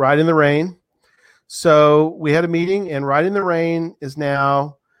you go, Ride in the Rain. So we had a meeting, and Ride in the Rain is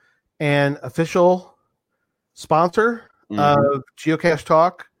now an official sponsor of Geocache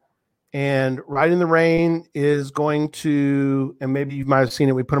Talk. And Ride in the Rain is going to, and maybe you might have seen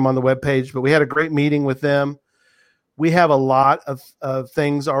it, we put them on the webpage, but we had a great meeting with them. We have a lot of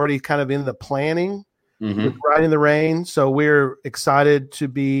things already kind of in the planning with Ride in the Rain. So we're excited to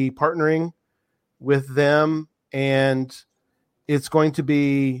be partnering with them, and it's going to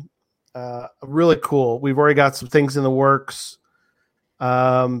be really cool. We've already got some things in the works.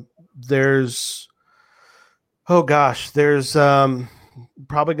 There's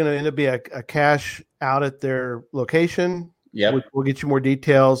probably going to end up be a cache out at their location. Yeah, we'll get you more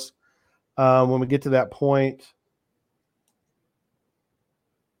details when we get to that point.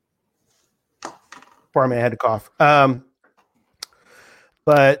 Pardon me, I had to cough.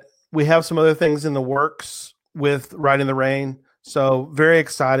 But we have some other things in the works with Ride in the Rain, so very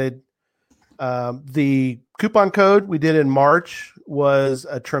excited. The coupon code we did in March was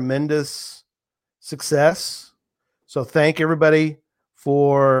a tremendous success. So thank everybody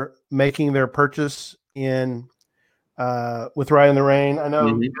for making their purchase in with Ride in the Rain. I know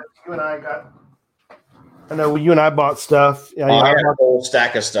Mhm. you and I got. I know you and I bought stuff. Yeah, I got a whole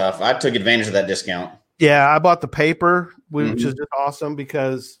stack of stuff. I took advantage of that discount. yeah, I bought the paper, which Mhm. is just awesome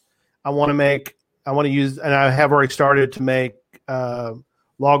because I want to use, and I have already started to make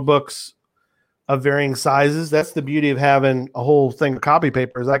logbooks of varying sizes. That's the beauty of having a whole thing of copy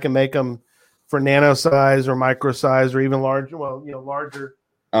paper is I can make them for nano size or micro size or even larger. Well, larger.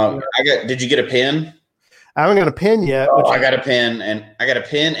 Did you get a pen? I haven't got a pen yet. Oh, I got a pen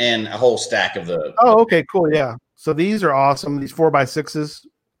and a whole stack of the. Oh, okay, cool. Yeah. So these are awesome. These 4x6s,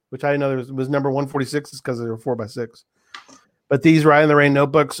 which I didn't know there was number 146s because they were 4x6. But these Ride in the Rain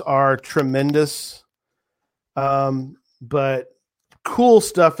notebooks are tremendous. But cool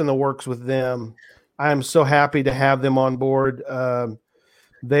stuff in the works with them. I am so happy to have them on board.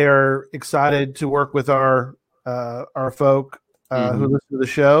 They are excited to work with our folk who listen to the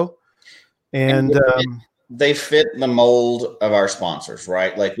show. And they fit the mold of our sponsors,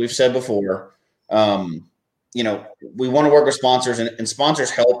 right? Like we've said before, we want to work with sponsors, and sponsors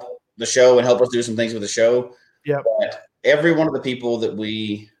help the show and help us do some things with the show. Yeah. But every one of the people that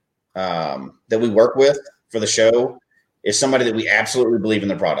we work with for the show is somebody that we absolutely believe in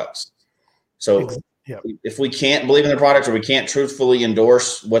their products. So if we can't believe in their products or we can't truthfully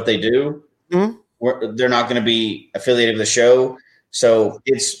endorse what they do, they're not going to be affiliated with the show. So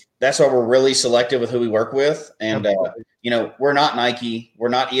that's why we're really selective with who we work with. And, we're not Nike. We're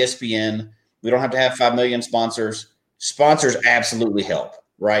not ESPN. We don't have to have 5 million sponsors. Sponsors absolutely help,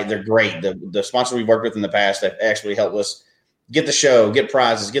 right? They're great. The sponsors we've worked with in the past have actually helped us get the show, get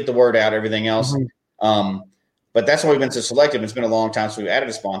prizes, get the word out, everything else. But that's why we've been so selective. It's been a long time since we've added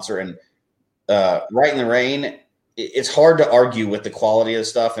a sponsor. And Ride in the Rain, it's hard to argue with the quality of the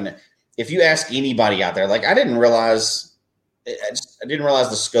stuff. And if you ask anybody out there, like I didn't realize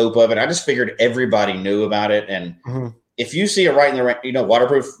the scope of it. I just figured everybody knew about it. And if you see a Ride in the Rain,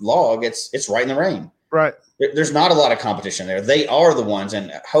 waterproof log, it's Ride in the Rain. Right. There's not a lot of competition there. They are the ones,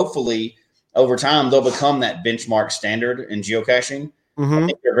 and hopefully over time they'll become that benchmark standard in geocaching. I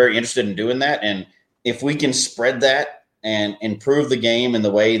think they're very interested in doing that. And if we can spread that and improve the game in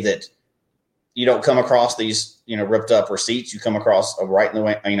the way that you don't come across these, ripped up receipts, you come across a Ride in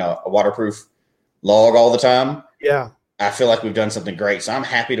the Rain, a waterproof log all the time. Yeah. I feel like we've done something great. So I'm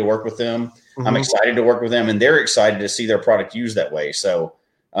happy to work with them. I'm excited to work with them, and they're excited to see their product used that way. So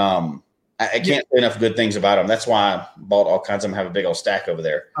I can't say enough good things about them. That's why I bought all kinds of them. Have a big old stack over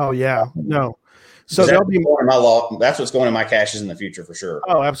there. Oh yeah. No. So there'll be more in my law. That's what's going in my caches in the future for sure.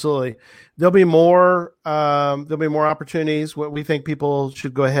 Oh, absolutely. There'll be more. There'll be more opportunities. What we think people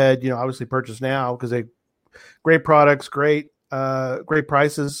should go ahead, obviously purchase now because they great products, great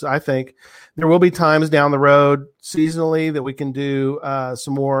prices. I think there will be times down the road seasonally that we can do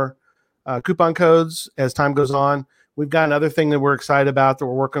some more coupon codes as time goes on. We've got another thing that we're excited about that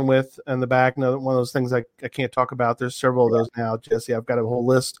we're working with in the back. One of those things I can't talk about. There's several of those now, Jesse. I've got a whole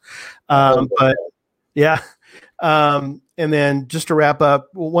list. But yeah. And then just to wrap up,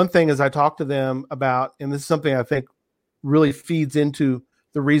 one thing is I talked to them about, and this is something I think really feeds into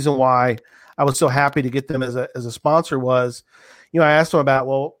the reason why I was so happy to get them as a sponsor was, I asked them about,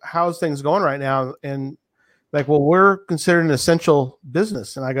 well, how's things going right now? And like, well, we're considered an essential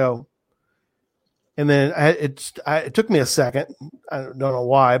business. And I go, and then it took me a second. I don't know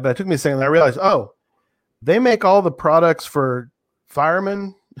why, but it took me a second. And I realized, they make all the products for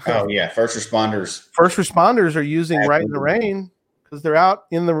firemen. Oh yeah. First responders. First responders are using Ride in the Rain because they're out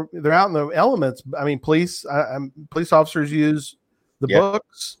in the elements. I mean, police officers use the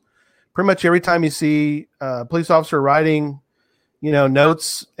books. Pretty much every time you see a police officer writing,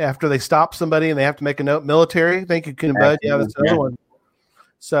 notes after they stop somebody and they have to make a note, military, thank you, Coon Bud. Yeah, that's another one.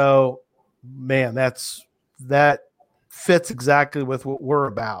 So, man, that fits exactly with what we're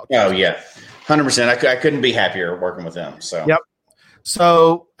about. Oh, yeah, 100%. I couldn't be happier working with them. So, yep.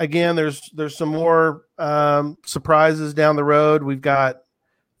 So, again, there's some more surprises down the road. We've got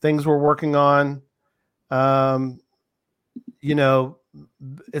things we're working on.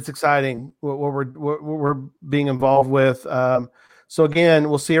 It's exciting what we're being involved with. So again,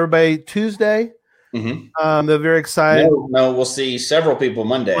 we'll see everybody Tuesday. They're very excited. No, we'll see several people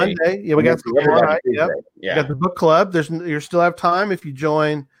Monday. Yeah, we got some more. Yep. Yeah. We got the book club. You still have time if you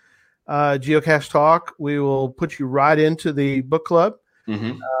join Geocache Talk. We will put you right into the book club.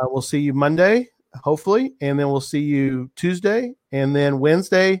 We'll see you Monday, hopefully, and then we'll see you Tuesday, and then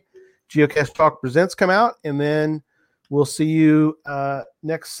Wednesday, Geocache Talk Presents come out, and then we'll see you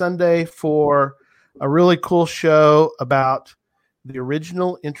next Sunday for a really cool show about the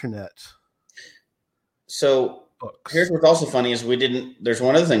original internet. So books. Here's what's also funny is there's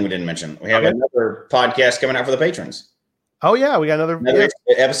one other thing we didn't mention. We have another podcast coming out for the patrons. Oh yeah, we got another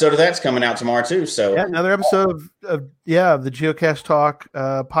episode of that's coming out tomorrow too. So another episode of the Geocache Talk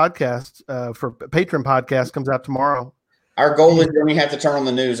podcast for Patreon podcast comes out tomorrow. Our goal is that we have to turn on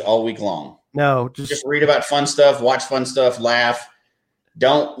the news all week long. No, just read about fun stuff, watch fun stuff, laugh.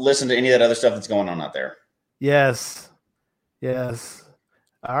 Don't listen to any of that other stuff that's going on out there. Yes.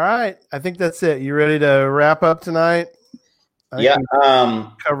 All right, I think that's it. You ready to wrap up tonight? Yeah,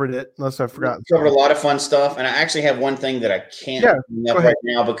 covered it. Unless I forgot. Covered a lot of fun stuff, and I actually have one thing that I can't bring up right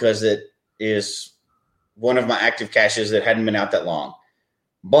now because it is one of my active caches that hadn't been out that long.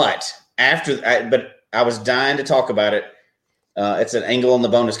 But I was dying to talk about it. It's an angle on the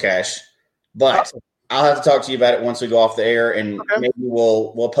bonus cache, but I'll have to talk to you about it once we go off the air, and maybe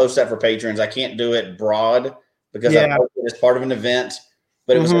we'll post that for patrons. I can't do it broad because I posted it as part of an event,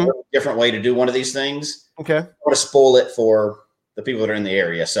 but it was a different way to do one of these things. Okay, I want to spoil it for the people that are in the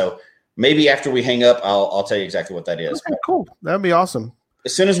area. So maybe after we hang up, I'll tell you exactly what that is. Okay, cool. That'd be awesome.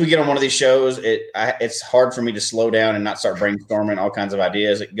 As soon as we get on one of these shows, it's hard for me to slow down and not start brainstorming all kinds of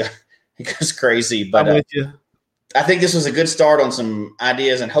ideas. It goes crazy, but I'm with you. I think this was a good start on some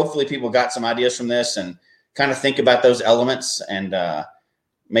ideas, and hopefully people got some ideas from this and kind of think about those elements. And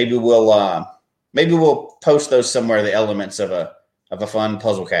maybe we'll post those somewhere. The elements of a fun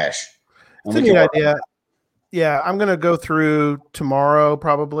puzzle cache. It's a good idea. Yeah, I'm gonna go through tomorrow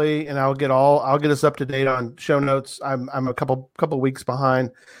probably, and I'll get us up to date on show notes. I'm a couple weeks behind.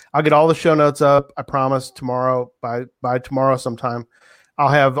 I'll get all the show notes up. I promise tomorrow by tomorrow sometime. I'll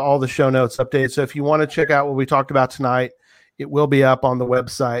have all the show notes updated. So if you want to check out what we talked about tonight, it will be up on the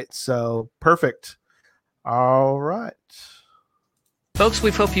website. So perfect. All right. Folks,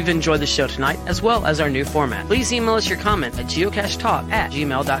 we hope you've enjoyed the show tonight, as well as our new format. Please email us your comment at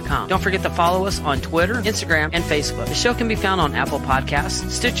geocachetalk@gmail.com. Don't forget to follow us on Twitter, Instagram, and Facebook. The show can be found on Apple Podcasts,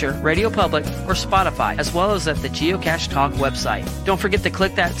 Stitcher, Radio Public, or Spotify, as well as at the Geocache Talk website. Don't forget to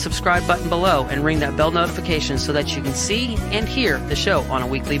click that subscribe button below and ring that bell notification so that you can see and hear the show on a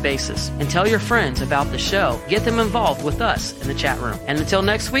weekly basis. And tell your friends about the show. Get them involved with us in the chat room. And until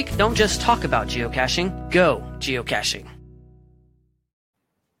next week, don't just talk about geocaching, go geocaching.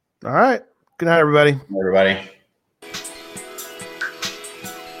 All right. Good night, everybody. Everybody.